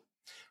 Mm-hmm.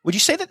 Would you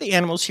say that the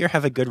animals here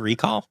have a good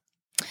recall?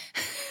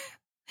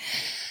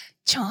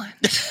 John.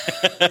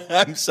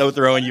 I'm so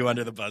throwing you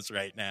under the bus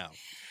right now.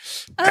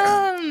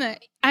 I'm going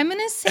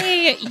to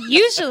say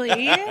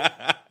usually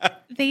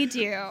they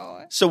do.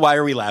 So why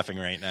are we laughing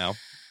right now?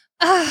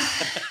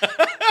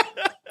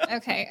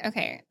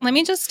 Okay. Let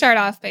me just start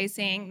off by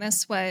saying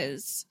this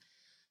was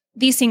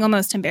the single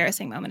most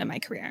embarrassing moment in my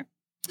career.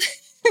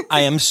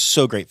 I am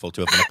so grateful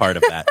to have been a part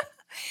of that.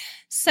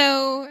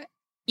 So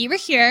you were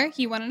here,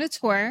 you wanted a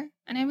tour,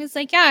 and I was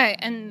like, yeah.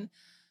 And,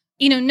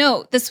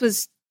 no, this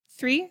was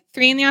 3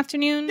 in the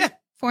afternoon,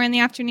 4 in the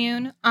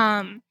afternoon.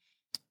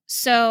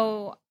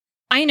 So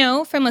I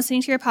know from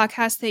listening to your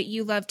podcast that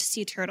you loved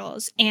sea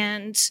turtles,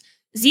 and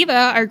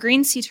Ziva, our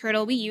green sea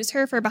turtle, we use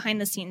her for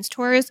behind the scenes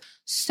tours.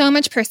 So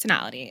much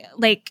personality.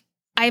 Like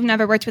I've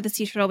never worked with a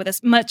sea turtle with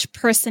this much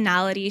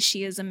personality.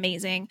 She is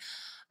amazing.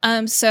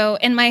 So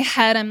in my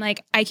head, I'm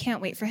like, I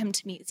can't wait for him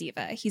to meet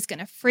Ziva. He's going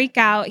to freak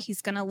out.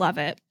 He's going to love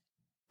it.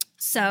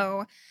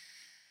 So,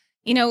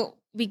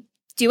 we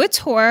do a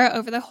tour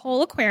over the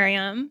whole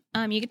aquarium.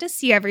 You get to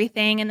see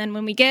everything. And then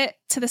when we get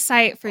to the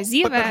site for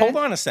Ziva. But hold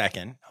on a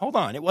second. Hold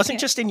on. It wasn't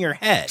just in your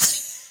head.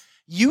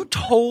 You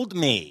told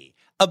me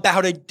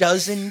about a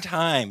dozen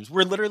times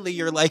where literally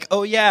you're like,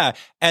 oh yeah,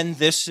 and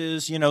this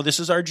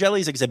is our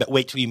jellies exhibit.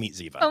 Wait till you meet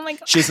Ziva. Oh my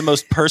God. She's the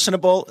most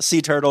personable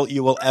sea turtle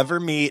you will ever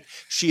meet.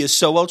 She is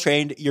so well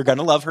trained. You're going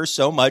to love her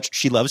so much.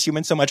 She loves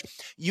humans so much.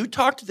 You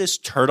talked this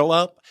turtle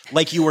up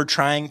like you were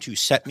trying to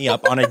set me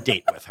up on a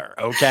date with her.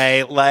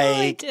 Okay.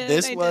 Like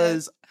this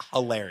was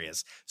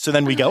hilarious. So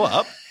then we go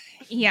up.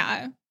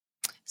 Yeah.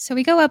 So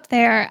we go up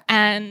there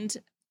and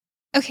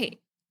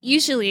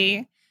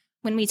usually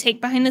when we take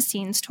behind the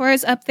scenes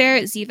tours up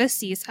there, Ziva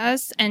sees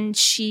us and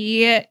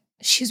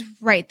she's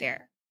right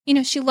there.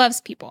 She loves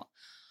people.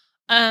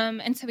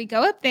 And so we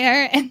go up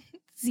there and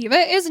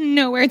Ziva is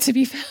nowhere to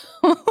be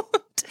found.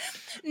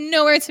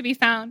 Nowhere to be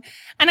found.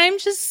 And I'm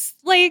just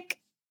like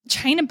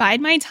trying to bide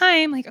my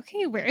time. Like,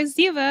 okay, where is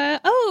Ziva?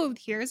 Oh,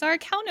 here's our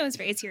cow nose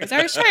race. Here's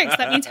our sharks.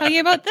 Let me tell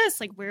you about this.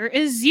 Like, where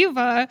is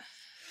Ziva?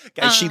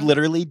 Guys, she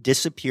literally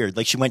disappeared.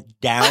 Like she went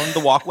down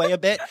the walkway a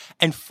bit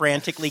and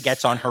frantically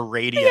gets on her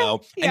radio.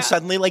 Yeah. And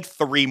suddenly like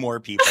 3 more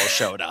people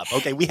showed up.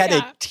 Okay, we had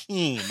a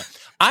team.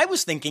 I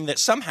was thinking that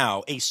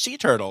somehow a sea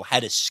turtle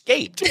had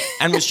escaped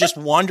and was just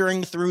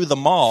wandering through the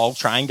mall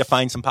trying to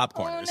find some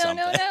popcorn or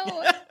something.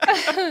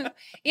 No.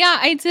 Yeah,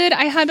 I did.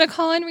 I had to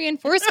call in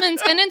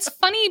reinforcements. And it's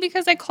funny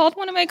because I called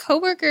one of my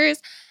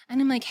coworkers and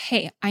I'm like,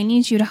 hey, I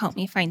need you to help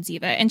me find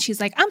Ziva. And she's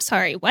like, I'm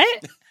sorry,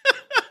 what?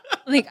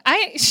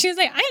 She was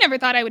like, I never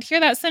thought I would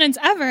hear that sentence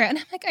ever. And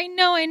I'm like, I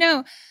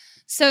know.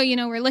 So,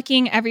 we're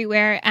looking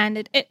everywhere.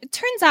 And it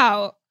turns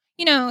out,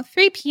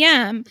 3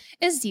 p.m.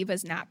 is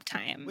Ziva's nap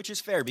time. Which is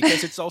fair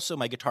because it's also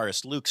my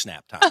guitarist Luke's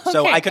nap time.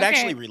 So I could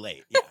actually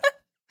relate. Yeah.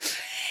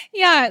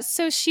 Yeah.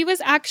 So she was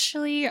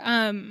actually,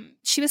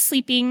 she was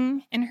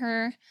sleeping in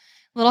her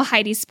little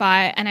hidey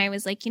spot. And I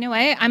was like, you know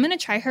what? I'm going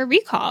to try her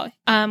recall.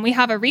 We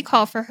have a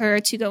recall for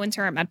her to go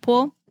into our med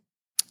pool,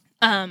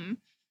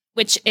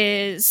 which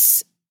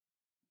is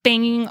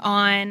banging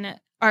on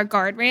our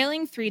guard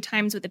railing 3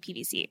 times with a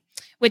PVC,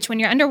 which when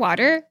you're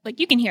underwater, like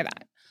you can hear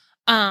that.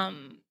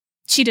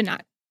 She did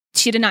not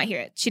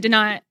hear it. She did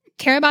not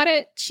care about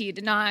it. She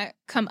did not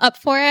come up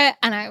for it.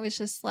 And I was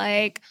just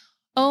like,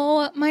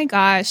 oh my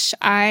gosh,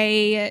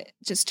 I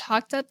just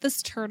talked up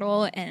this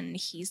turtle and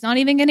he's not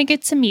even going to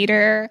get to meet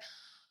her.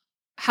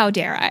 How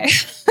dare I?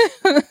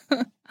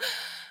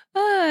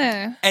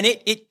 And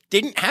it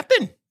didn't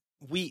happen.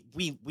 We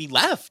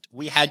left.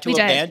 We had to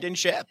abandon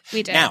ship.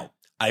 We did. Now,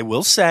 I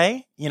will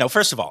say,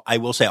 first of all,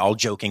 all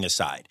joking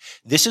aside,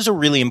 this is a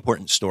really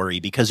important story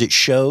because it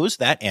shows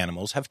that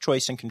animals have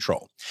choice and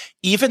control.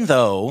 Even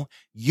though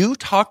you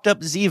talked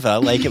up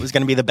Ziva like it was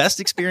going to be the best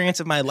experience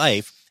of my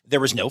life, there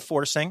was no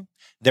forcing.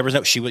 There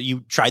was you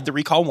tried the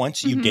recall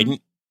once. You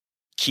didn't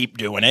keep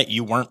doing it.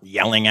 You weren't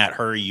yelling at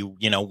her. You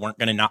weren't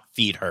going to not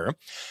feed her.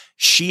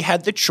 She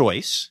had the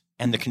choice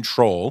and the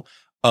control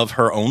of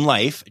her own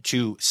life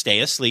to stay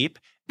asleep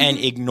and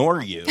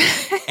ignore you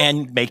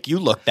and make you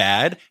look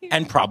bad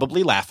and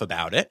probably laugh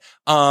about it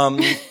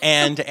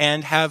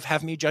and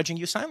have me judging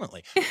you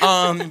silently.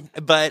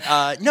 But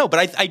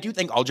I do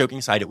think, all joking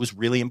aside, it was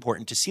really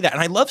important to see that.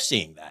 And I love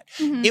seeing that.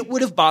 It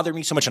would have bothered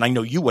me so much, and I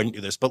know you wouldn't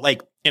do this, but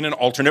like in an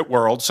alternate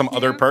world, some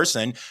other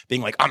person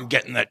being like, I'm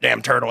getting that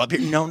damn turtle up here.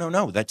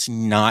 No. That's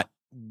not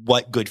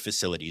what good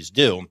facilities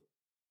do.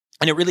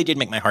 And it really did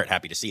make my heart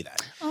happy to see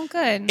that. Oh,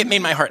 good. It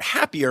made my heart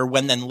happier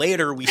when then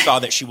later we saw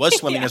that she was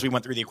swimming as we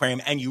went through the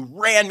aquarium and you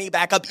ran me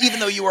back up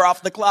even though you were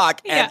off the clock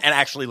and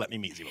actually let me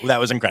meet you. That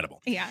was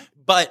incredible. Yeah.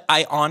 But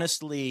I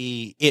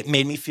honestly, it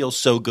made me feel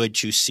so good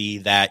to see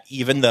that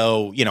even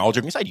though, all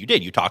joking aside,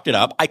 you talked it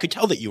up. I could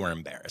tell that you were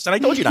embarrassed. And I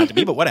told you not to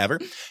be, but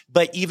whatever.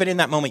 But even in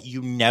that moment,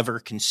 you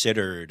never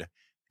considered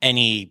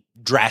any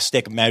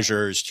drastic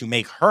measures to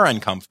make her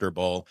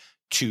uncomfortable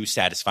to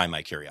satisfy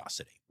my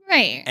curiosity.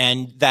 Right.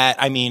 And that,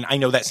 I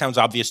know that sounds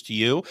obvious to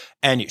you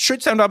and it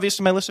should sound obvious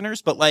to my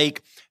listeners, but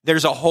like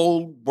there's a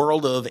whole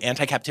world of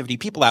anti-captivity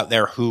people out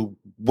there who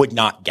would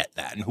not get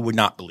that and who would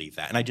not believe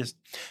that. And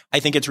I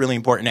think it's really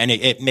important. And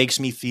it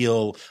makes me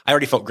feel, I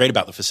already felt great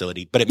about the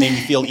facility, but it made me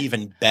feel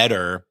even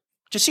better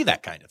to see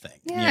that kind of thing.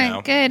 Yeah,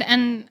 good.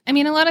 And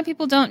a lot of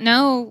people don't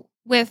know,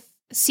 with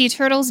sea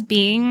turtles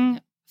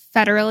being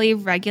federally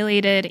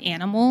regulated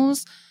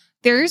animals,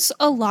 there's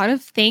a lot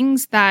of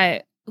things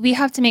that we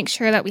have to make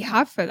sure that we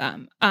have for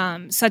them,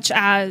 such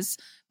as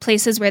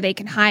places where they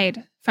can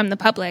hide from the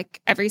public.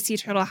 Every sea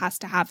turtle has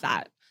to have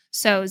that.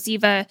 So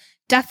Ziva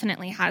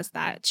definitely has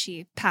that.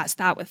 She passed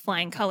that with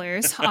flying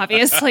colors,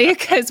 obviously,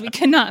 because we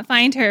could not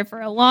find her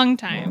for a long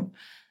time.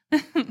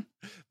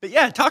 But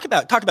yeah, talk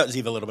about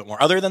Ziva a little bit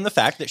more, other than the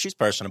fact that she's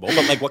personable.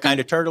 But like, what kind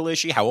of turtle is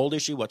she? How old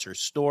is she? What's her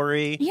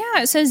story?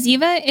 Yeah, so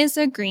Ziva is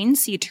a green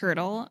sea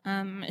turtle.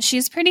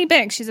 She's pretty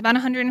big. She's about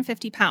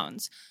 150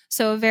 pounds.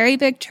 So a very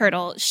big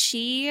turtle.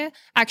 She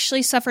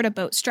actually suffered a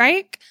boat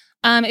strike.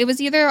 It was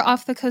either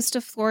off the coast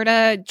of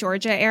Florida,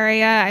 Georgia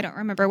area. I don't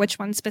remember which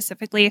one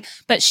specifically,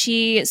 but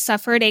she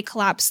suffered a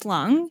collapsed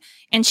lung,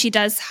 and she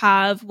does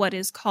have what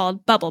is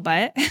called bubble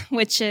butt,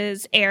 which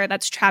is air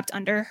that's trapped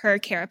under her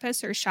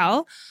carapace or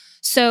shell.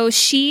 So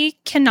she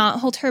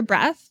cannot hold her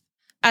breath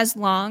as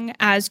long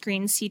as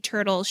green sea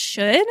turtles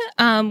should,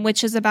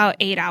 which is about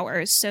 8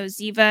 hours. So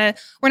Ziva,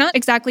 we're not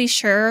exactly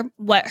sure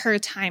what her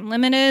time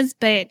limit is,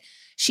 but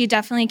she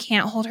definitely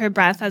can't hold her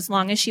breath as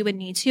long as she would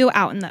need to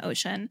out in the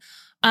ocean.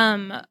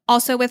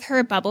 Also with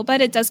her bubble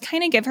butt, it does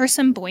kind of give her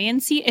some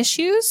buoyancy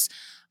issues.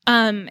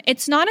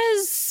 It's not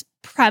as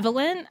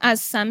prevalent as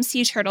some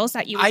sea turtles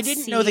that you would see. I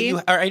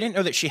didn't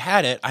know that she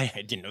had it. I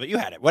didn't know that you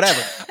had it.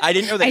 Whatever. I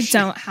didn't know that I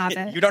don't have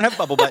it. You don't have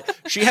bubble butt.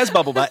 She has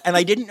bubble butt. And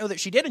I didn't know that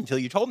she did until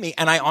you told me.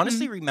 And I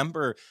honestly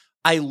remember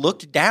I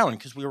looked down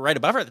because we were right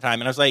above her at the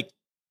time. And I was like,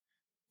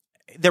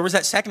 there was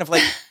that second of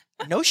like,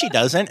 no, she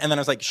doesn't. And then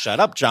I was like, shut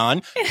up,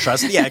 John.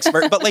 Trust the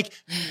expert. But like,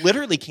 you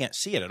literally can't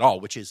see it at all,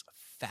 which is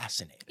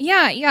fascinating.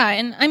 Yeah.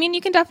 And I mean,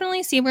 you can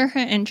definitely see where her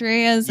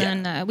injury is. Yeah.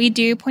 And we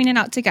do point it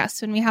out to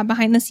guests when we have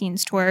behind the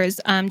scenes tours,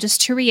 just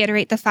to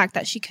reiterate the fact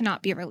that she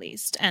cannot be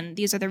released. And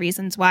these are the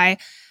reasons why.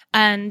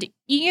 And,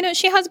 you know,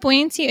 she has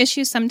buoyancy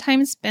issues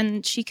sometimes,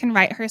 and she can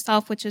right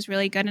herself, which is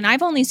really good. And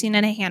I've only seen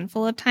it a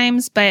handful of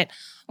times, but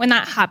when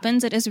that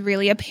happens, it is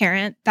really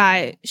apparent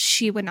that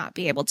she would not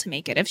be able to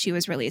make it if she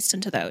was released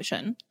into the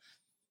ocean.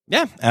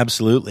 Yeah,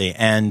 absolutely.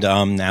 And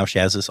now she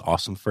has this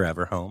awesome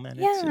forever home, and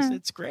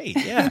it's great.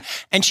 Yeah.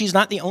 And she's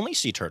not the only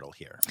sea turtle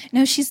here.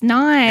 No, she's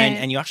not.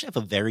 And you actually have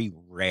a very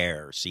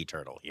rare sea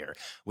turtle here,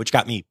 which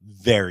got me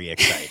very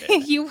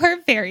excited. You were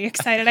very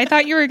excited. I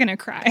thought you were going to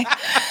cry.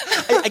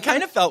 I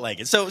kind of felt like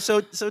it. So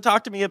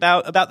talk to me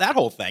about that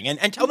whole thing,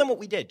 and tell them what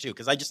we did too,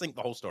 because I just think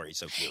the whole story is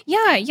so cute.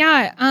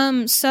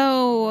 Yeah.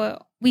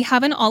 So we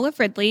have an Olive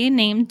Ridley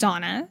named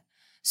Donna.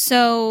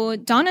 So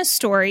Donna's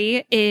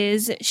story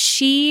is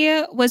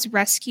she was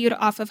rescued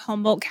off of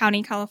Humboldt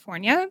County,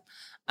 California.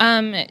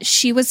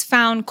 She was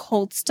found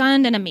cold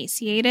stunned and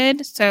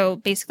emaciated. So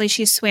basically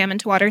she swam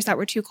into waters that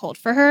were too cold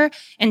for her,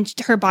 and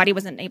her body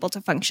wasn't able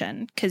to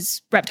function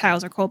because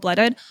reptiles are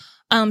cold-blooded.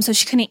 So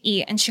she couldn't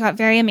eat, and she got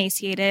very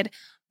emaciated.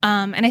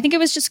 And I think it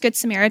was just Good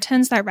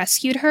Samaritans that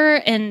rescued her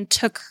and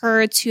took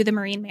her to the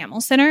Marine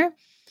Mammal Center.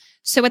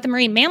 So what the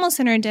Marine Mammal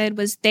Center did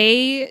was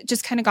they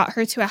just kind of got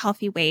her to a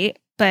healthy weight,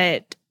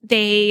 but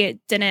they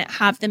didn't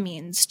have the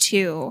means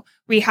to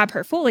rehab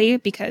her fully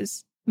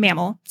because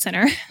mammal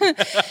center.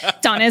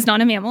 Donna is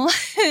not a mammal.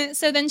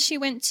 So then she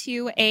went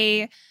to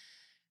a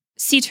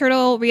sea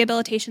turtle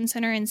rehabilitation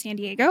center in San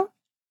Diego,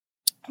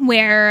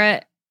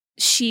 where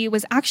she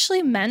was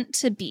actually meant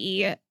to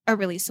be a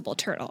releasable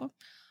turtle.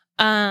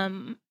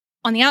 On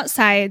the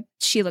outside,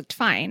 she looked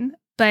fine.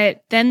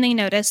 But then they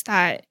noticed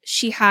that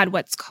she had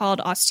what's called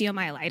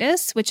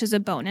osteomyelitis, which is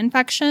a bone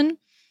infection.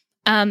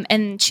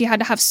 And she had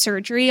to have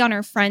surgery on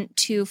her front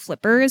two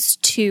flippers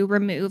to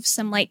remove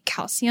some like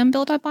calcium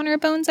buildup on her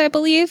bones, I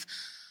believe.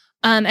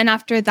 And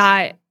after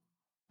that,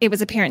 it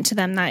was apparent to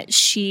them that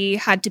she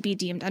had to be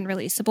deemed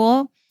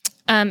unreleasable.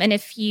 And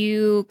if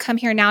you come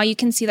here now, you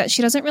can see that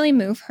she doesn't really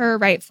move her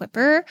right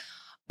flipper.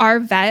 Our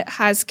vet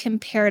has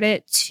compared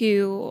it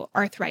to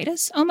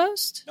arthritis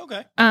almost.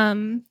 Okay.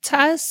 To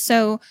us.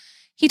 So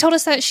he told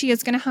us that she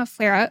is going to have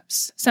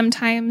flare-ups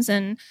sometimes.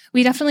 And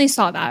we definitely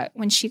saw that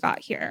when she got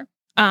here,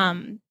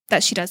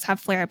 that she does have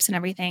flare-ups and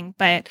everything.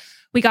 But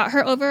we got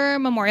her over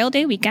Memorial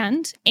Day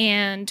weekend,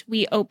 and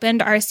we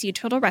opened our Sea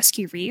Turtle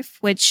Rescue Reef,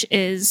 which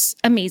is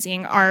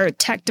amazing. Our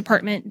tech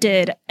department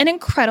did an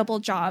incredible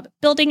job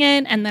building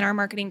it. And then our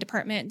marketing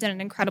department did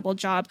an incredible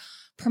job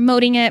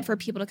promoting it for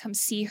people to come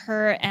see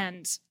her.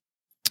 And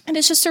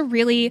it's just a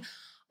really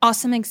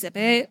awesome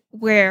exhibit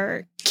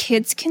where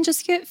kids can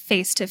just get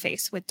face to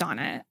face with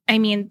Donna. I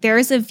mean, there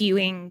is a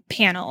viewing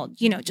panel,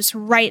 just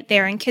right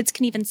there, and kids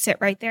can even sit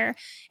right there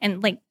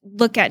and like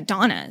look at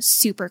Donna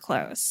super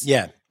close.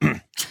 Yeah.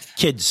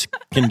 Kids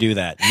can do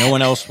that. No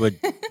one else would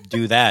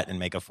do that and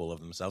make a fool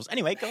of themselves.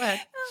 Anyway, go ahead.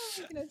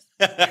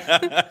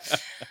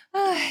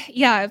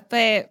 Yeah,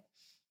 but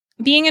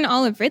being in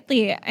Olive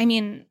Ridley, I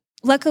mean,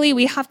 luckily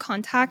we have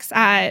contacts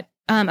at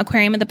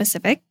Aquarium of the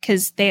Pacific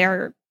because they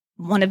are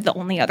one of the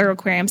only other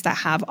aquariums that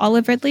have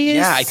Olive Ridleys.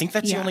 Yeah, I think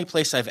that's the only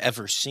place I've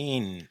ever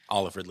seen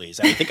Olive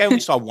Ridleys. I think I only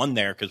saw one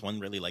there because one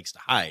really likes to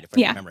hide, if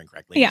I'm remembering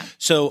correctly. Yeah.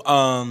 So,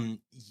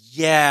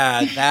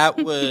 that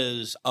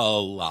was a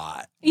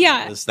lot.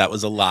 Yeah. That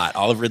was a lot.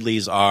 Olive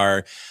Ridleys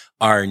are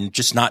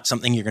just not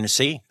something you're going to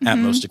see at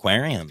most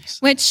aquariums.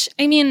 Which,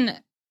 I mean,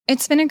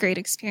 it's been a great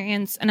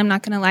experience, and I'm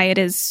not going to lie,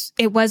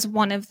 it was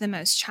one of the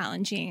most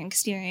challenging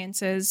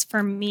experiences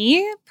for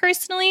me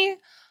personally.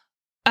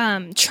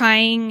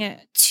 Trying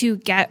to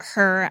get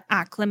her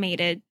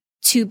acclimated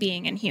to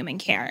being in human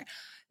care.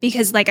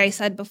 Because like I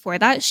said before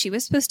that, she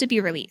was supposed to be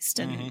released.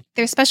 And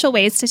there's special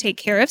ways to take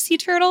care of sea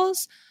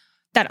turtles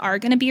that are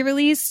going to be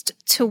released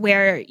to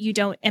where you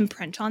don't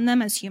imprint on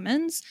them as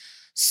humans.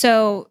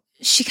 So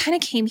she kind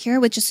of came here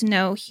with just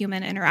no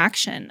human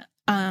interaction.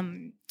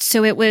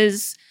 So it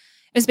was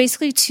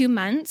basically 2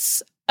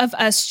 months of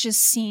us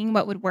just seeing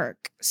what would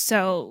work.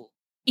 So,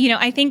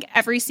 I think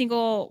every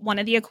single one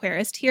of the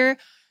aquarists here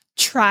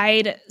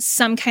tried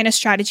some kind of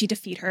strategy to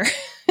feed her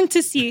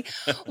to see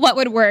what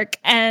would work.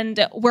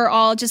 And we're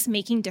all just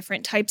making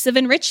different types of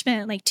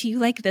enrichment. Like, do you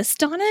like this,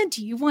 Donna?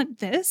 Do you want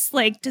this?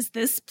 Like, does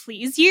this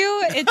please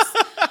you?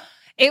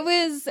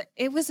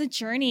 it was a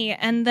journey.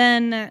 And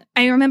then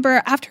I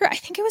remember after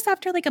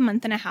like a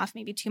month and a half,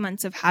 maybe 2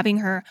 months of having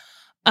her,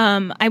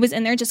 I was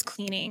in there just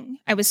cleaning.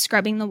 I was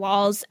scrubbing the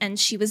walls, and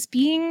she was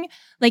being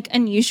like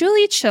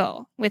unusually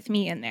chill with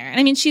me in there. And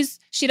I mean,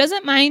 she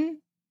doesn't mind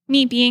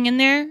me being in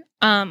there.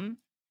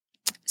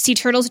 Sea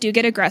turtles do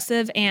get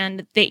aggressive,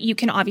 and you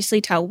can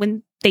obviously tell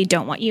when they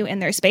don't want you in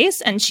their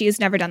space. And she has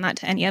never done that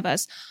to any of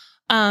us.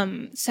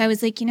 So I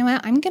was like, you know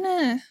what? I'm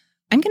gonna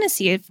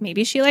see if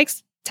maybe she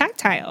likes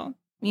tactile,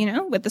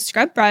 with the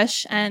scrub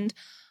brush. And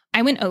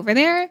I went over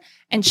there,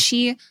 and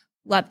she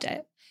loved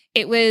it.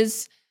 It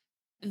was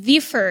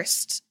the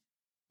first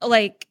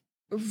like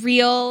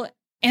real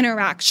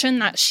interaction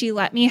that she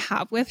let me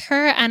have with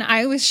her. And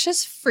I was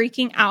just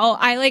freaking out.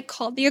 I like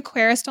called the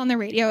aquarist on the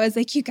radio. I was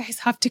like, you guys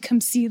have to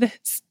come see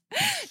this.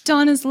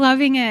 Donna's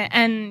loving it.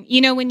 And,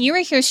 when you were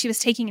here, she was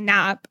taking a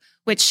nap,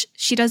 which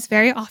she does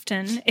very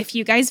often. If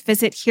you guys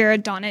visit here,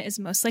 Donna is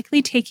most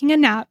likely taking a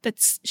nap.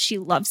 She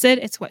loves it.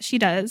 It's what she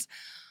does.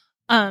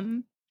 So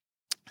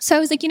I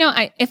was like,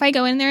 if I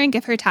go in there and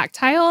give her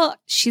tactile,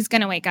 she's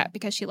going to wake up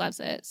because she loves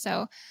it.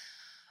 So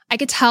I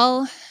could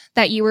tell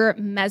that you were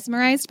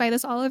mesmerized by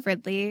this Olive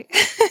Ridley.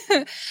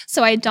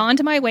 So I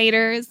donned my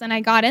waders and I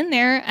got in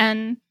there,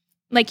 and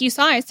like you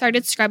saw, I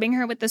started scrubbing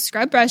her with the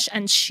scrub brush,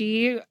 and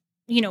she,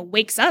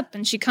 wakes up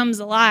and she comes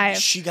alive.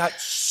 She got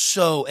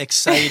so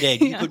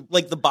excited. You could,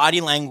 like, the body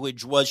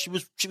language was, she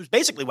was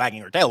basically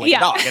wagging her tail like a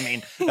dog. I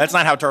mean, that's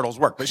not how turtles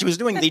work, but she was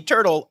doing the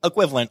turtle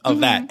equivalent of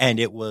that, and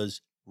it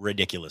was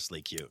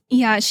ridiculously cute.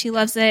 Yeah, she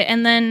loves it.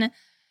 And then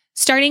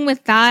starting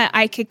with that,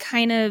 I could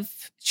kind of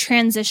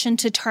transition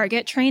to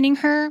target training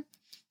her,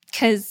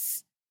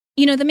 because,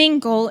 the main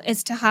goal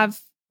is to have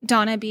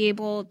Donna be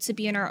able to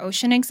be in our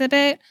ocean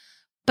exhibit,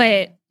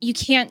 but you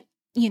can't,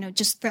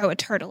 just throw a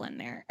turtle in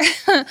there,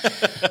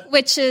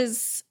 which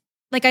is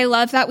like, I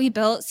love that we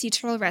built Sea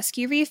Turtle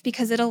Rescue Reef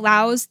because it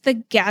allows the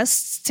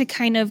guests to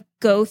kind of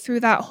go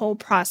through that whole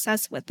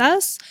process with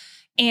us.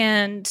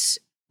 And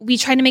we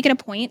try to make it a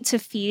point to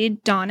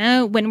feed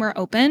Donna when we're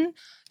open,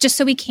 just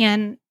so we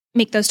can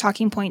make those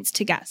talking points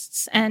to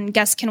guests, and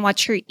guests can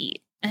watch her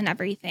eat and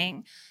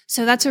everything.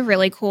 So that's a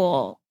really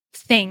cool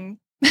thing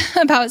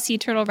about Sea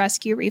Turtle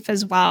Rescue Reef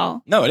as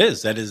well. No, it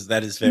is. That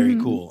is very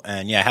cool.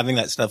 And yeah, having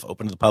that stuff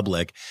open to the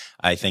public,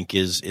 I think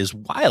is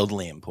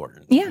wildly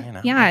important.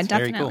 Yeah, yeah,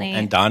 definitely. Cool.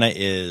 And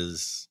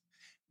Donna's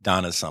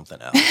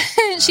something else.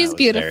 She's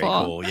beautiful.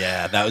 Very cool.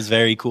 Yeah, that was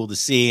very cool to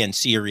see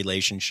your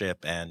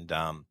relationship. And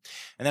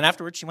then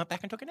afterwards, she went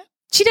back and took a nap.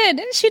 She did.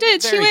 Very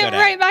she went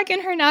right back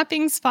in her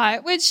napping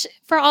spot, which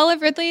for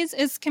Olive Ridley's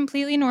is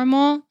completely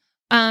normal.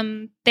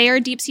 They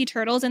are deep sea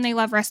turtles, and they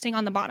love resting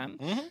on the bottom.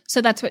 Mm-hmm.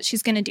 So that's what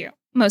she's going to do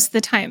most of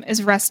the time,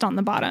 is rest on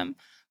the bottom.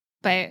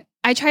 But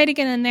I try to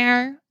get in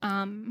there.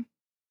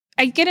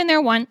 I get in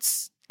there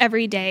once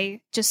every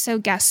day just so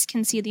guests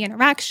can see the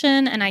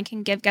interaction and I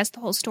can give guests the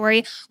whole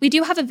story. We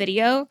do have a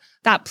video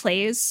that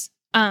plays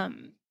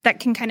that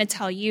can kind of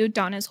tell you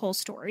Donna's whole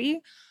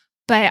story.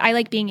 But I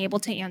like being able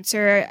to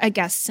answer a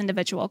guest's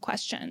individual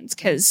questions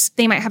because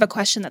they might have a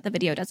question that the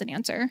video doesn't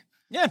answer.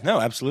 Yeah, no,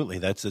 absolutely.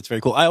 That's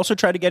very cool. I also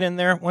try to get in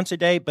there once a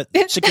day, but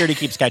security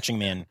keeps catching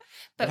me, and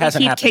but it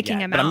hasn't happened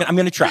kicking yet. Him but out. I'm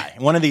going to try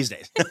one of these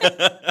days.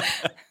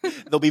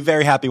 They'll be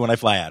very happy when I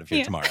fly out of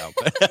here tomorrow.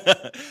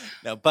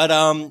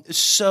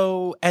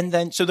 So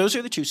those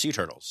are the two sea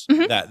turtles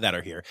that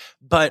are here.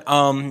 But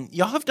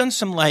y'all have done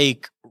some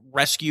like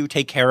rescue,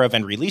 take care of,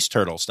 and release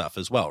turtle stuff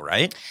as well,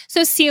 right?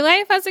 So Sea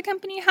Life as a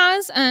company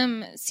has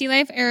Sea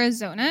Life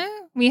Arizona.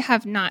 We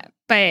have not,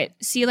 but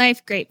Sea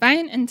Life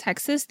Grapevine in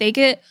Texas, they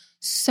get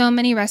so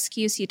many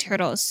rescue sea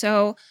turtles.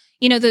 So,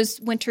 those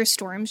winter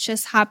storms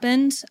just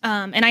happened.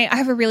 And I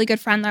have a really good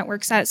friend that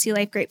works at Sea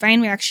Life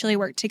Grapevine. We actually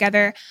work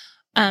together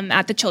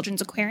at the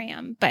Children's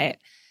Aquarium. But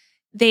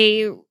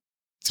they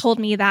told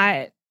me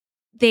that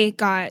they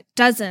got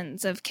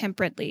dozens of Kemp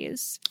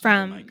Ridleys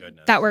from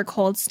that were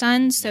cold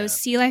stunned. So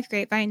Sea Life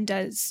Grapevine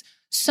does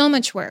so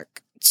much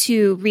work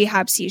to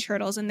rehab sea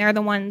turtles. And they're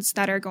the ones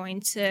that are going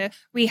to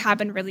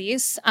rehab and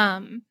release.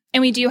 And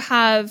we do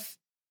have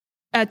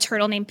a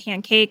turtle named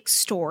Pancake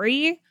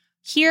story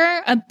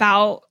here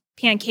about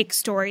Pancake's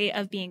story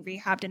of being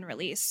rehabbed and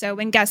released. So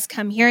when guests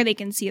come here, they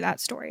can see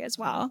that story as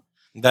well.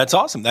 That's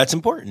awesome. That's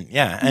important.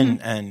 Yeah.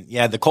 And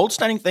yeah, the cold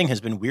stunning thing has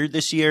been weird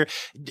this year.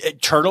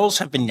 Turtles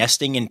have been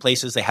nesting in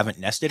places they haven't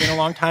nested in a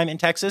long time in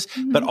Texas,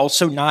 but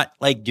also not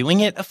like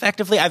doing it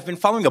effectively. I've been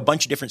following a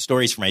bunch of different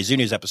stories for my Zoo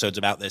News episodes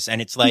about this.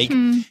 And it's like,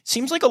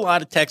 seems like a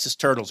lot of Texas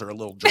turtles are a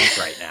little drunk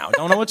right now.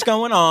 Don't know what's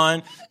going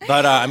on,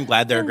 but I'm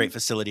glad there are great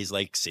facilities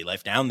like Sea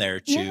Life down there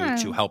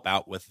to help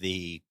out with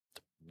the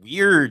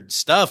weird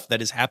stuff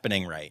that is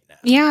happening right now.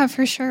 Yeah,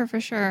 for sure.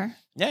 For sure.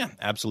 Yeah,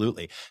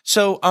 absolutely.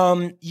 So,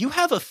 you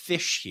have a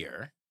fish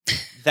here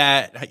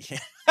that,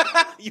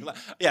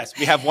 yes,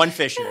 we have one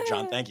fish here,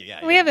 John. Thank you.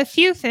 Yeah, we have a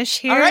few fish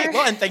here. All right.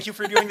 Well, and thank you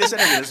for doing this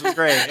interview. This was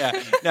great.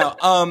 Yeah.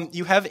 Now,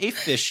 you have a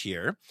fish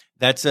here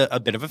that's a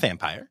bit of a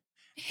vampire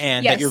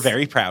and that you're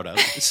very proud of.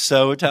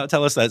 So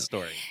tell us that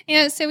story.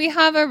 Yeah. So we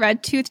have a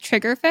red-toothed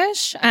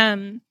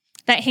triggerfish.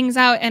 that hangs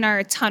out in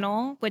our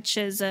tunnel, which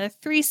is a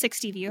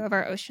 360 view of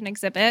our ocean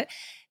exhibit.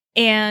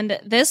 And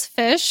this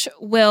fish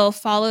will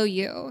follow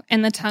you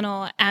in the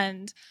tunnel.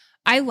 And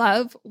I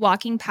love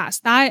walking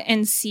past that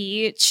and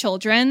see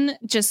children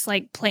just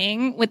like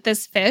playing with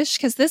this fish,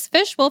 because this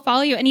fish will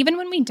follow you. And even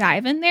when we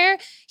dive in there,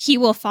 he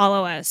will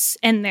follow us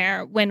in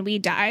there when we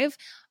dive.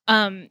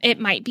 It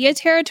might be a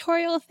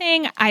territorial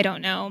thing. I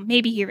don't know.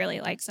 Maybe he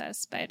really likes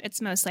us, but it's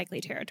most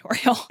likely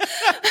territorial.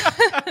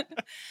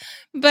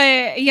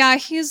 But yeah,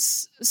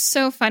 he's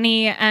so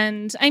funny.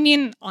 And I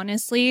mean,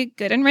 honestly,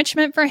 good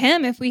enrichment for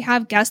him if we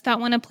have guests that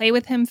want to play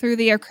with him through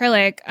the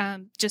acrylic.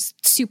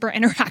 Just super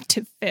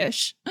interactive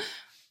fish.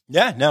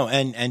 Yeah, no,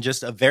 and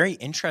just a very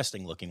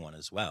interesting looking one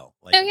as well.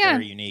 Like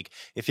very unique.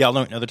 If y'all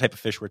don't know the type of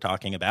fish we're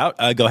talking about,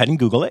 go ahead and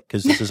Google it,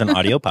 because this is an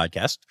audio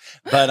podcast.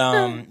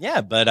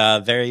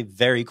 But very,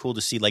 very cool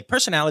to see like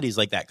personalities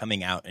like that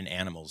coming out in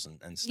animals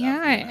and stuff.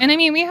 Yeah, and I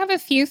mean, we have a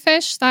few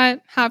fish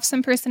that have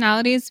some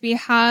personalities. We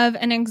have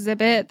an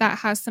exhibit that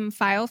has some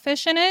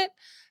filefish in it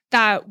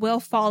that will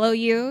follow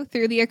you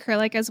through the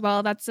acrylic as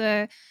well. That's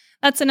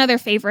another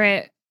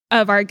favorite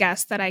of our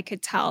guests that I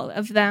could tell,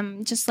 of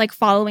them just like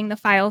following the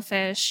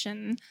filefish.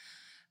 And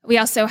we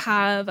also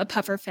have a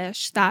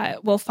pufferfish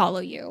that will follow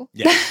you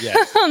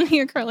on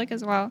the acrylic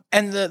as well.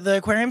 And the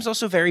aquarium's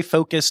also very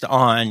focused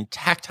on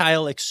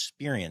tactile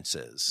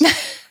experiences.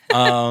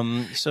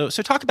 So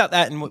talk about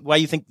that and why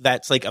you think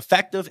that's like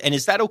effective, and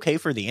is that okay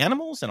for the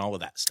animals and all of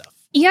that stuff?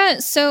 Yeah,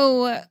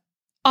 so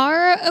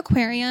our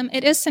aquarium,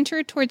 it is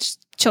centered towards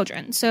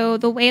children. So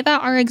the way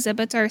that our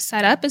exhibits are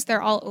set up is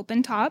they're all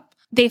open top.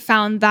 They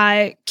found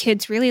that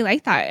kids really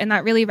like that, and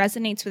that really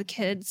resonates with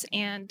kids.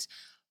 And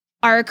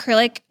our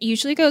acrylic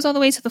usually goes all the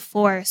way to the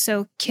floor,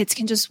 so kids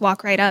can just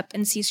walk right up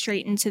and see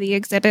straight into the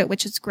exhibit,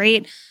 which is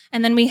great.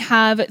 And then we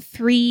have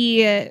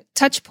 3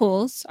 touch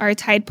pools, our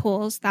tide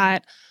pools,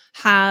 that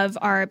have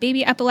our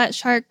baby epaulet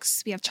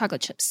sharks. We have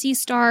chocolate chip sea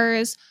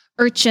stars,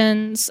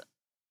 urchins,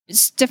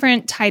 just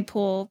different tide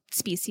pool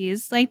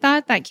species like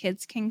that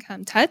kids can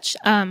come touch.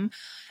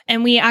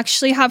 And we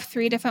actually have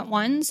 3 different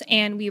ones,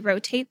 and we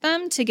rotate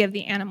them to give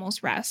the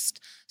animals rest.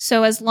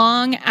 So as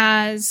long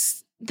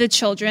as the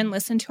children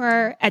listen to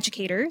our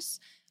educators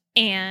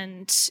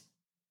and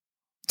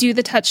do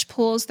the touch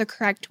pools the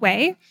correct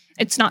way,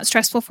 it's not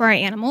stressful for our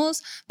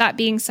animals. That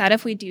being said,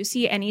 if we do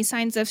see any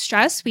signs of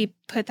stress, we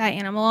put that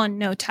animal on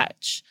no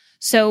touch.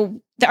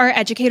 So our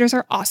educators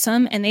are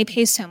awesome, and they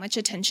pay so much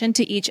attention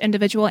to each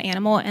individual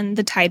animal in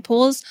the tide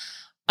pools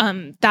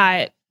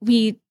that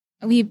we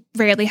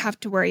rarely have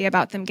to worry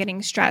about them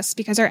getting stressed,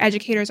 because our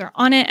educators are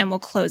on it and will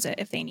close it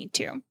if they need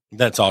to.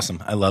 That's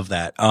awesome. I love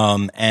that.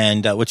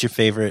 And what's your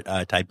favorite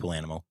tide pool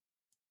animal?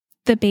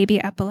 The baby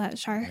epaulet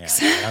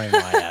sharks. Yeah, I don't even know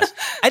why I asked.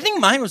 I think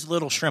mine was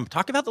little shrimp.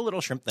 Talk about the little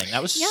shrimp thing.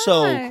 That was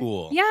so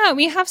cool. Yeah,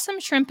 we have some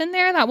shrimp in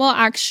there that will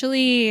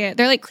actually,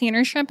 they're like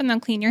cleaner shrimp, and they'll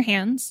clean your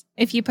hands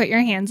if you put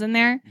your hands in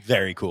there.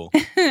 Very cool.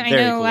 I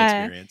know cool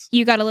experience.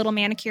 You got a little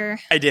manicure.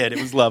 I did.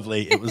 It was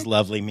lovely. It was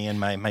lovely. Me and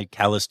my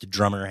calloused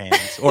drummer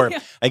hands, or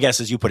I guess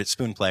as you put it,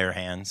 spoon player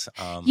hands.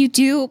 You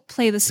do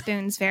play the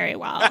spoons very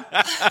well.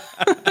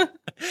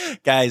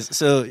 Guys,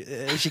 so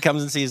she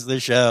comes and sees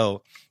the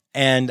show.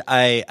 And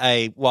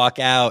I walk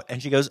out,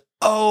 and she goes,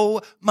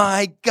 "Oh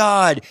my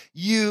God,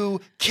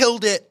 you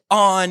killed it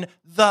on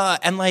the,"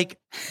 and like,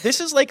 this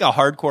is like a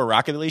hardcore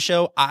rockabilly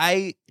show.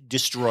 I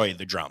destroy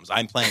the drums.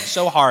 I'm playing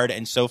so hard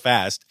and so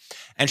fast.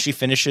 And she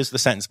finishes the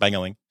sentence by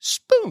going,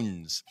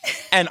 "Spoons."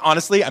 And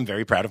honestly, I'm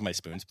very proud of my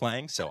spoons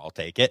playing, so I'll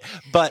take it.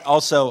 But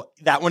also,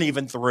 that one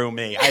even threw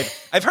me.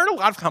 I've heard a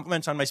lot of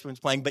compliments on my spoons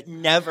playing, but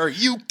never,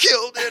 "You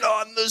killed it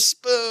on the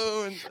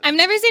spoon." I've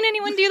never seen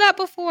anyone do that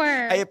before.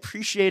 I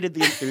appreciated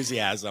the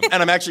enthusiasm,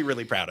 and I'm actually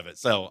really proud of it,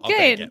 so I'll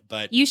take it.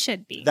 But you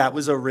should be. That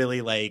was a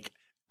really like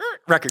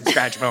record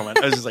scratch moment.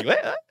 I was just like,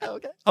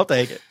 okay, I'll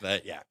take it.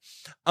 But yeah.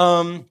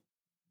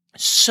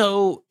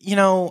 So,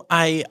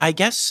 I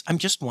guess I'm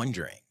just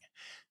wondering,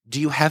 do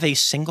you have a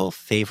single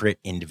favorite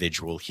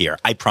individual here?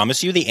 I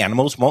promise you the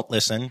animals won't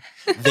listen.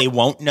 They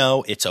won't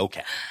know. It's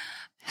okay.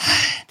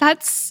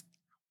 That's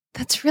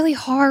really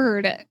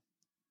hard,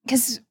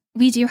 because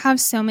we do have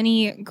so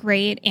many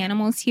great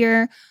animals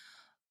here.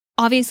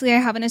 Obviously, I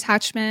have an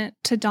attachment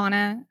to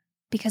Donna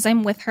because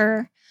I'm with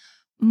her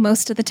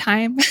most of the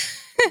time.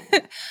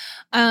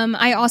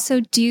 I also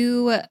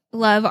do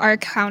love our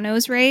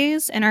cownose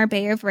rays in our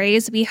Bay of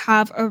Rays. We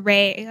have a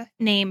ray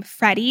named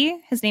Freddie.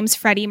 His name's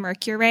Freddie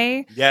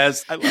Mercury.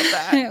 Yes, I love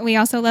that. We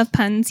also love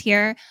puns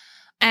here.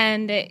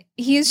 And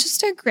he's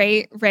just a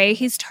great ray.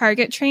 He's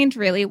target trained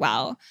really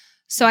well.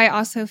 So I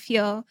also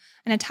feel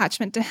an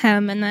attachment to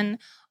him. And then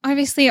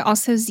obviously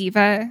also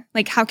Ziva.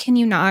 Like, how can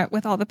you not,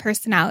 with all the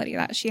personality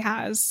that she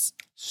has?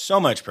 So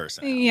much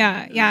personality.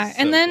 Yeah.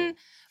 And then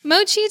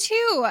Mochi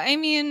too. I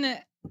mean,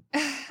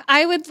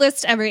 I would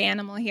list every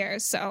animal here,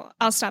 so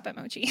I'll stop at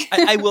Mochi.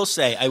 I will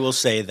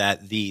say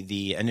that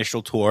the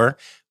initial tour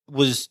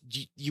was,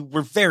 you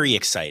were very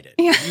excited.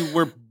 Yeah. You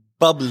were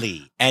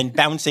bubbly and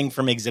bouncing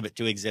from exhibit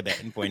to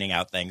exhibit and pointing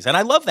out things. And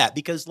I love that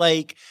because,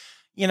 like,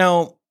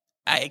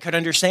 I could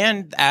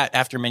understand that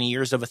after many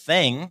years of a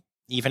thing,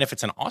 even if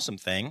it's an awesome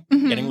thing,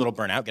 getting a little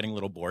burnout, getting a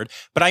little bored.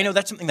 But I know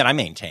that's something that I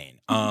maintain,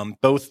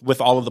 both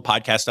with all of the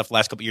podcast stuff the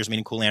last couple of years,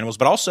 meeting cool animals,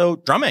 but also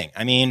drumming.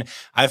 I mean,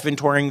 I've been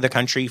touring the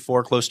country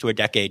for close to a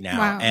decade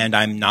now, and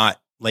I'm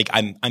not like,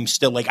 I'm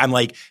still like, I'm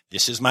like,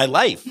 this is my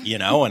life, you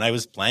know? And I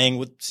was playing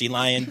with Sea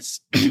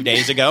Lions 2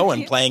 days ago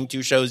and playing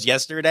 2 shows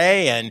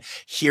yesterday and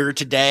here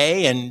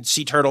today and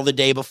Sea Turtle the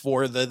day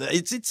before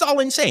it's all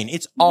insane.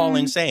 It's all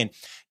insane.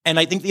 And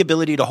I think the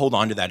ability to hold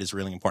on to that is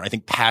really important. I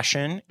think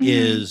passion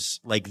is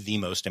like the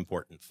most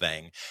important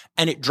thing.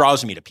 And it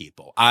draws me to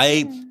people.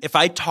 If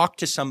I talk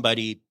to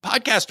somebody,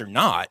 podcast or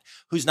not,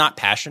 who's not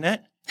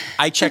passionate,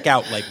 I check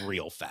out like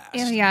real fast.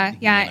 Yeah. You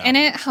know? And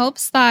it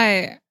helps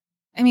that,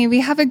 I mean,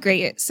 we have a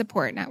great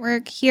support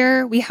network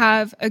here. We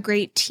have a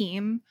great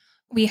team.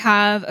 We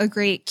have a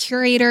great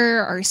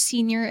curator. Our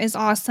senior is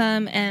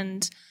awesome.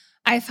 And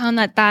I found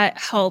that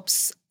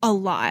helps a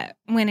lot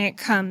when it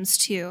comes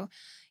to,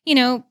 you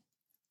know,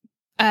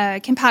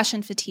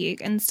 compassion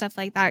fatigue and stuff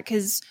like that.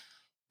 Because,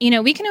 you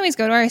know, we can always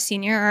go to our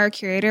senior or our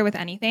curator with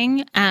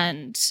anything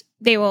and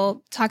they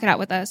will talk it out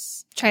with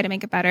us, try to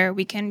make it better.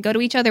 We can go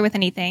to each other with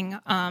anything.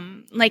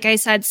 Like I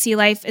said, Sea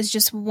Life is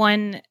just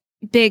one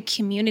big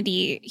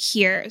community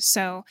here.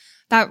 So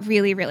that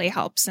really, really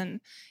helps and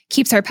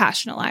keeps our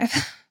passion alive.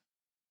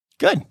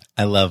 Good.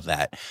 I love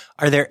that.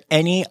 Are there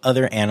any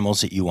other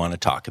animals that you want to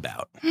talk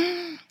about?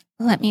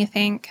 Let me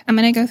think. I'm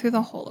going to go through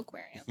the whole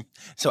aquarium.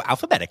 So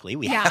alphabetically,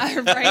 we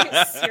have. Yeah,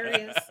 right?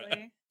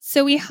 Seriously.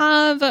 So we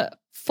have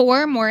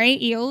 4 moray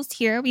eels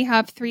here. We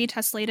have 3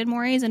 tessellated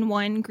morays and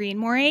 1 green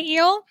moray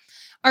eel.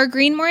 Our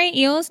green moray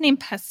eel is named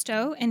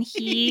Pesto, and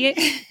he's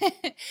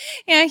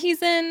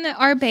in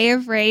our Bay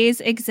of Rays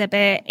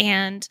exhibit,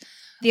 and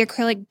the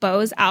acrylic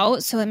bows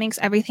out, so it makes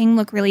everything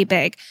look really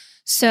big.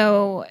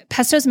 So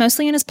Pesto's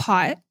mostly in his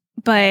pot,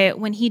 but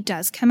when he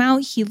does come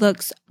out, he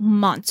looks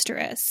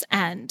monstrous,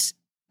 and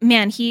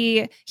man,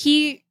 he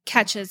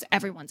catches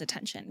everyone's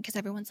attention because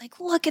everyone's like,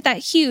 look at that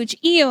huge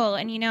eel,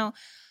 and you know,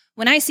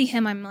 when I see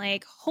him, I'm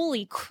like,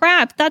 holy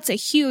crap, that's a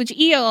huge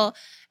eel,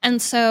 and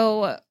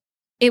so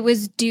it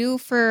was due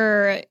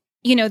for,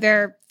 you know,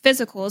 their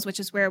physicals, which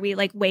is where we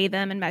like weigh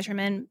them and measure them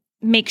and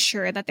make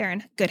sure that they're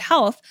in good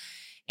health.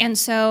 And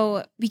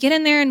so we get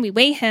in there and we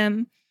weigh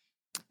him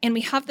and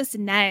we have this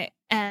net.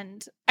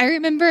 And I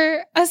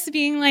remember us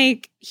being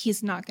like,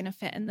 he's not going to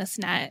fit in this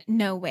net.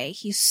 No way.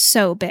 He's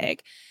so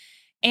big.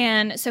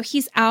 And so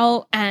he's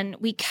out and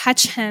we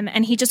catch him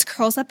and he just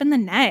curls up in the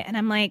net. And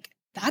I'm like,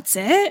 that's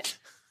it?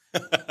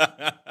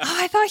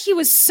 I thought he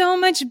was so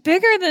much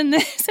bigger than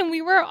this. And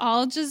we were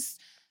all just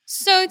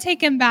so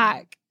taken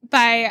back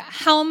by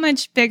how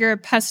much bigger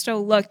Pesto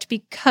looked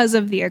because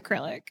of the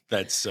acrylic.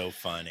 That's so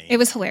funny. It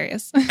was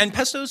hilarious. And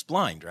Pesto's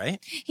blind, right?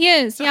 He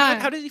is, so yeah.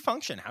 How does he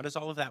function? How does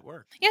all of that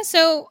work? Yeah,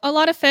 so a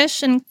lot of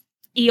fish and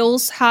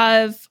eels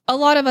have a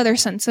lot of other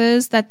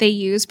senses that they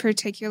use,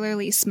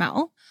 particularly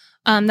smell,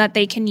 that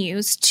they can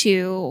use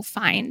to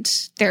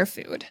find their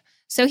food.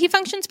 So he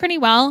functions pretty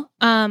well.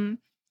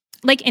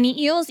 Like any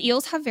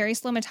eels have very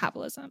slow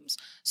metabolisms.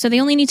 So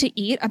they only need to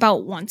eat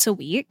about once a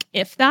week,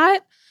 if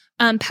that.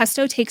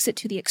 Pesto takes it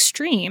to the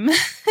extreme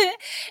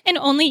and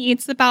only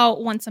eats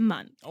about once a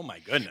month. Oh my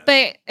goodness.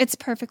 But it's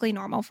perfectly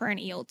normal for an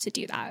eel to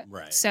do that.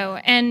 Right. So,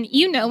 and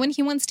you know when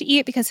he wants to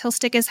eat because he'll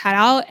stick his head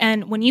out,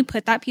 and when you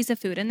put that piece of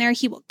food in there,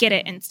 he will get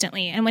it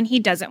instantly. And when he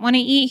doesn't want to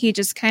eat, he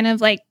just kind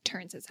of like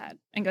turns his head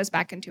and goes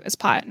back into his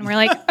pot. And we're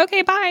like,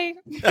 okay, bye.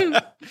 You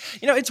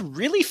know, it's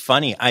really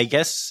funny. I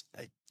guess,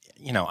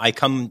 you know, I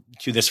come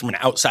to this from an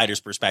outsider's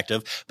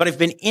perspective, but I've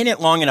been in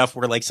it long enough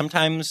where like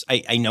sometimes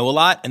I know a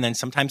lot and then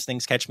sometimes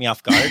things catch me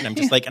off guard and I'm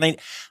just like, and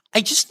I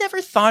just never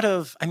thought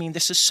of, I mean,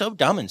 this is so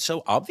dumb and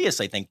so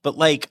obvious, I think, but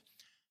like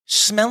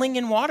smelling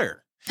in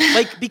water.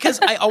 Like, because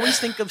I always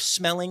think of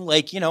smelling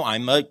like, you know,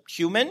 I'm a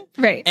human.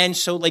 Right. And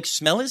so like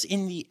smell is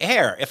in the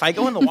air. If I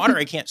go in the water,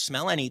 I can't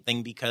smell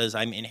anything because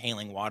I'm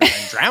inhaling water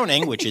and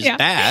drowning, which is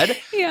bad.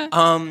 Yeah.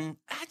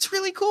 That's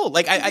really cool.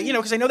 Like I you know,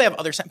 because I know they have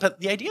other scents, but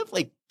the idea of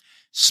like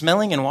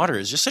smelling in water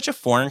is just such a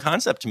foreign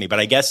concept to me, but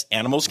I guess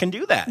animals can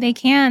do that. They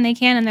can,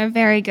 and they're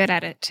very good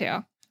at it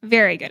too.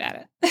 Very good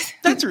at it.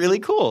 That's really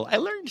cool. I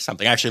learned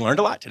something. I actually learned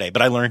a lot today,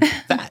 but I learned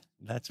that.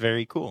 That's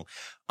very cool.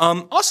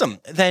 Awesome.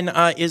 Then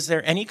is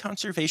there any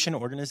conservation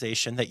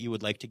organization that you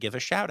would like to give a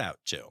shout out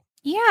to?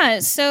 Yeah.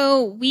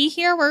 So we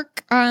here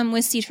work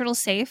with Sea Turtle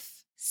Safe.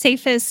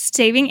 Safe is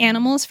saving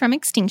animals from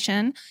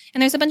extinction.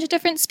 And there's a bunch of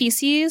different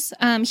species.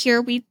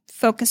 Here we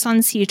focus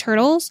on sea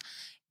turtles.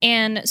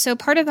 And so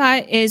part of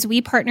that is we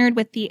partnered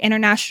with the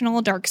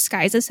International Dark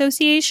Skies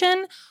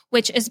Association,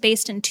 which is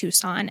based in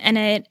Tucson. And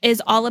it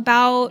is all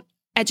about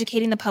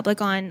educating the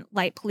public on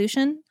light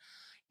pollution.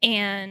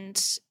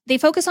 And they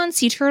focus on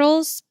sea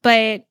turtles,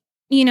 but,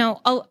 you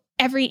know,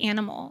 every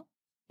animal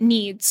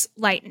needs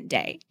light and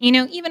day. You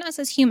know, even us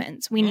as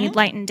humans, we need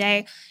light and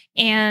day.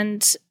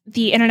 And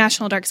the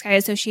International Dark Sky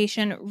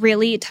Association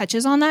really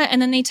touches on that.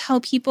 And then they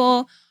tell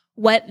people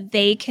what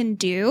they can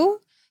do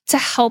to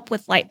help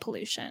with light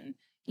pollution.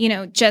 You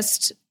know,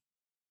 just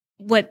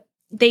what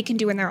they can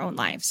do in their own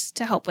lives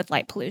to help with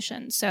light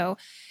pollution. So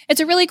it's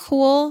a really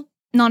cool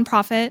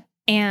nonprofit,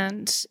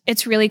 and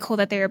it's really cool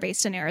that they are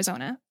based in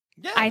Arizona.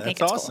 Yeah, I think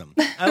it's awesome.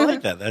 Cool. I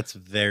like that. That's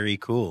very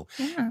cool.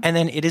 Yeah. And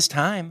then it is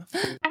time.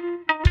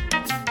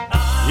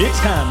 It's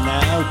time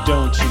now,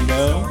 don't you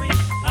know?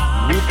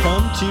 We've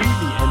come to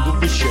the end of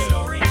the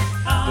show.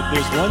 But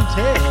there's one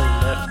tale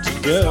left to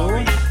go.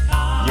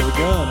 You're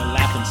gonna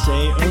laugh and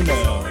say, oh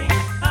no.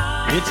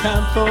 It's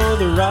time for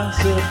the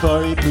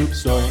Rossafari poop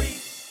story.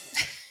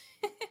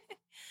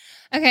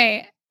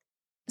 Okay.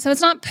 So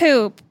it's not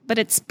poop, but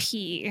it's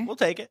pee. We'll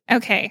take it.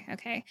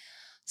 Okay.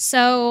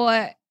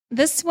 So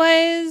this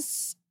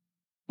was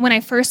when I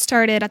first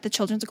started at the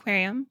Children's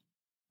Aquarium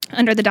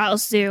under the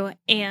Dallas Zoo,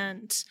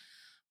 and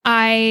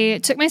I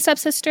took my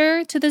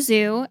stepsister to the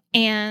zoo,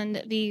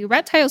 and the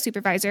reptile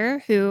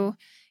supervisor, who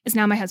is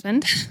now my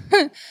husband,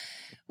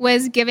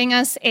 was giving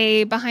us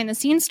a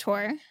behind-the-scenes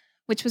tour,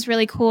 which was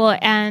really cool.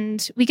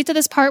 And we get to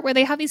this part where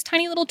they have these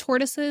tiny little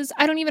tortoises.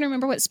 I don't even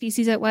remember what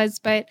species it was,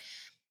 but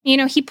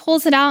he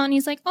pulls it out and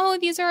he's like, oh,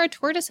 these are our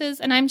tortoises.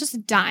 And I'm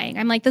just dying.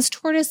 I'm like, this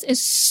tortoise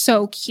is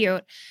so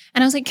cute.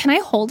 And I was like, can I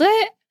hold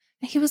it?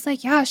 And he was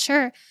like, yeah,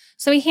 sure.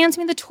 So he hands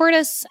me the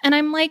tortoise, and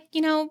I'm like,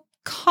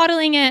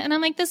 coddling it. And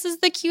I'm like, this is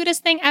the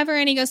cutest thing ever.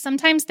 And he goes,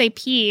 sometimes they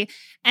pee.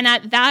 And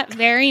at that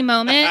very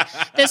moment,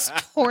 this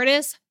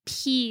tortoise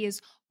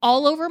pees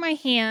all over my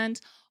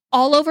hand,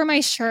 all over my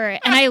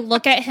shirt. And I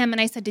look at him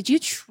and I said, did you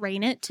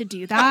train it to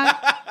do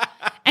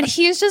that? And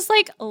he was just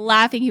like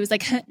laughing. He was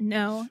like,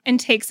 no, and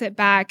takes it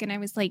back. And I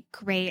was like,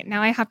 great.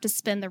 Now I have to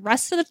spend the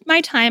rest of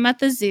my time at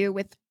the zoo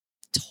with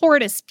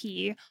tortoise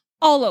pee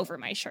all over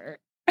my shirt.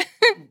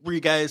 Were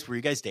you guys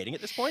dating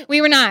at this point?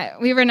 We were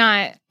not.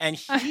 And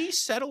he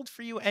settled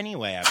for you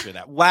anyway after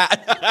that. Wow.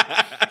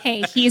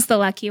 Hey, he's the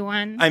lucky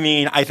one. I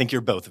mean, I think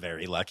you're both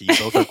very lucky. You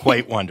both are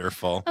quite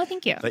wonderful. Oh,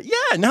 thank you. But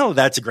yeah, no,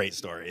 that's a great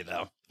story,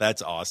 though.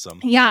 That's awesome.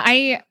 Yeah,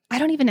 I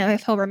don't even know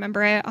if he'll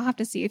remember it. I'll have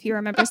to see if he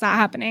remembers that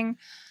happening.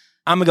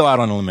 I'm going to go out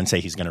on a limb and say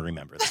he's going to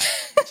remember that.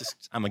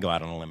 I'm going to go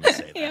out on a limb and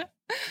say that.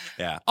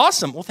 Yeah.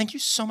 Awesome. Well, thank you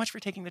so much for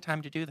taking the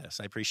time to do this.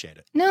 I appreciate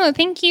it. No,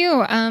 thank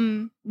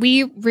you.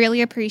 We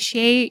really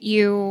appreciate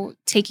you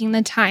taking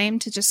the time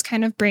to just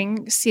kind of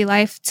bring sea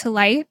life to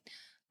light.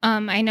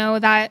 I know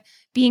that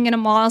being in a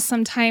mall,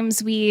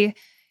 sometimes we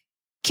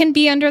can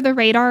be under the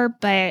radar,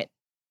 but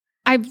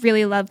I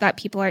really love that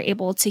people are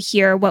able to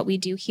hear what we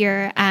do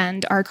here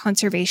and our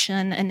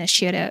conservation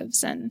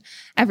initiatives and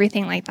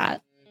everything like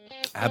that.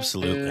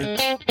 Absolutely.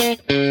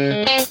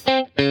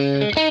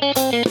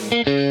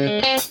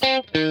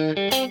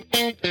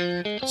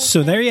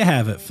 So there you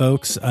have it,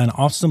 folks. An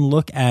awesome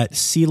look at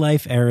Sea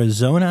Life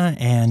Arizona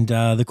and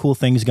the cool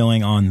things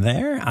going on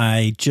there.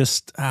 I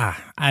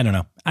don't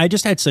know. I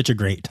just had such a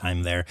great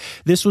time there.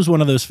 This was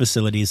one of those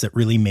facilities that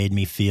really made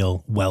me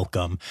feel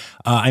welcome.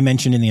 I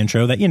mentioned in the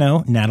intro that,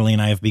 Natalie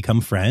and I have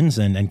become friends,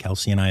 and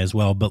Kelsey and I as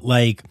well. But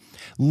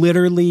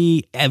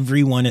literally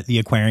everyone at the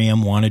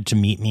aquarium wanted to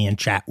meet me and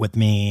chat with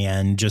me,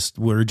 and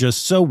were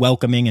just so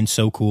welcoming and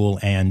so cool.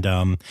 And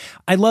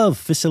I love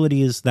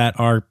facilities that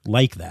are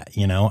like that.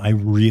 I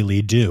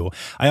really do.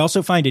 I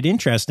also find it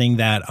interesting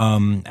that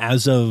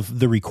as of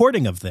the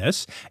recording of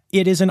this,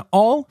 it is an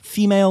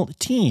all-female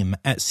team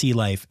at Sea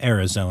Life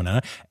Arizona.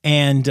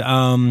 And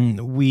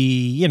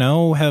we,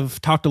 have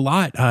talked a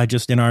lot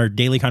just in our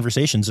daily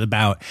conversations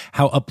about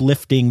how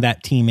uplifting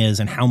that team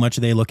is and how much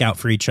they look out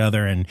for each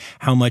other and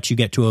how much you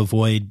get to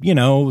avoid,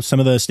 some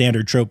of the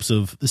standard tropes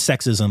of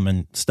sexism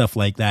and stuff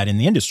like that in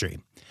the industry.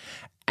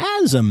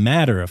 As a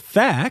matter of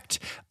fact,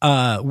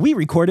 we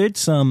recorded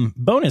some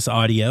bonus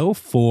audio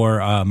for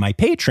my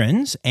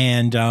patrons,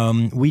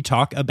 and we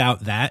talk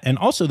about that, and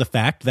also the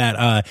fact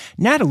that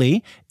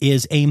Natalie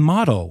is a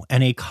model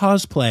and a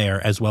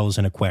cosplayer as well as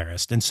an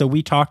aquarist. And so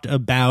we talked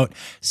about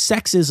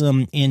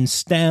sexism in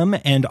STEM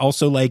and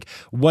also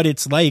what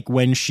it's like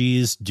when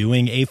she's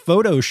doing a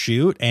photo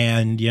shoot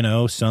and,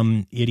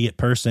 some idiot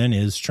person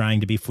is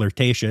trying to be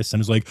flirtatious and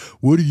is like,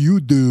 what do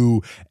you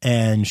do?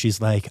 And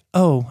she's like,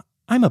 oh,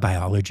 I'm a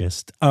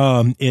biologist.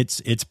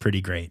 It's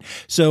pretty great.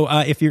 So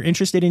if you're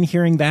interested in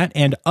hearing that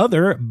and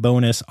other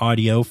bonus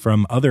audio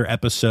from other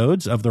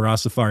episodes of the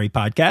Rossafari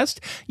podcast,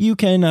 you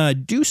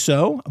can do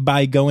so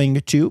by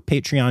going to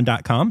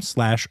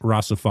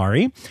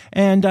patreon.com/Rossafari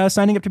and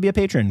signing up to be a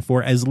patron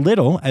for as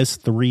little as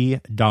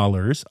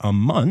 $3 a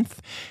month.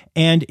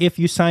 And if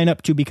you sign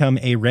up to become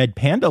a Red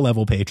Panda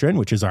level patron,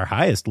 which is our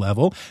highest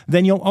level,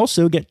 then you'll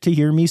also get to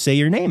hear me say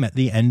your name at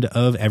the end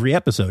of every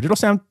episode. It'll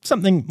sound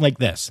something like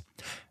this.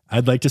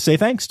 I'd like to say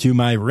thanks to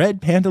my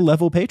Red Panda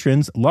level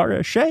patrons,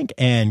 Laura Shank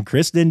and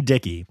Kristen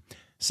Dickey.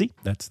 See,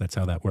 that's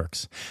how that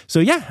works.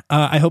 So yeah,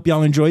 I hope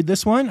y'all enjoyed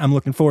this one. I'm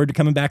looking forward to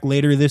coming back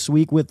later this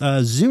week with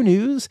zoo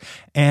news.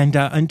 And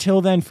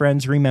until then,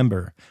 friends,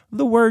 remember,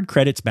 the word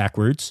credits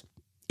backwards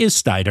is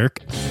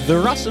Stydirk.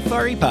 The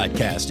Rossafari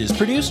podcast is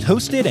produced,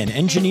 hosted, and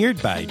engineered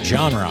by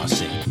John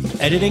Rossi.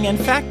 Editing and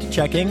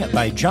fact-checking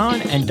by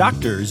John and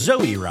Dr.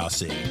 Zoe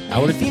Rossi.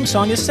 Our theme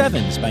song is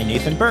Sevens by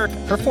Nathan Burke,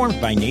 performed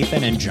by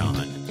Nathan and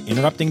John.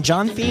 Interrupting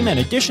John theme and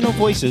additional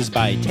voices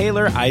by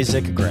Taylor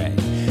Isaac Gray.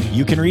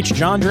 You can reach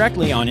John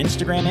directly on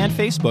Instagram and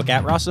Facebook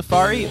at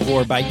Rossafari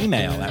or by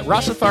email at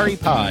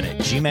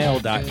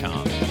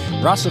rossafaripod@gmail.com.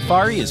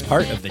 Rossafari is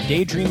part of the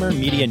Daydreamer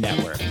Media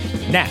Network.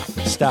 Now,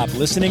 stop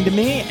listening to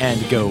me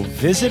and go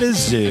visit a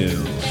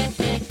zoo.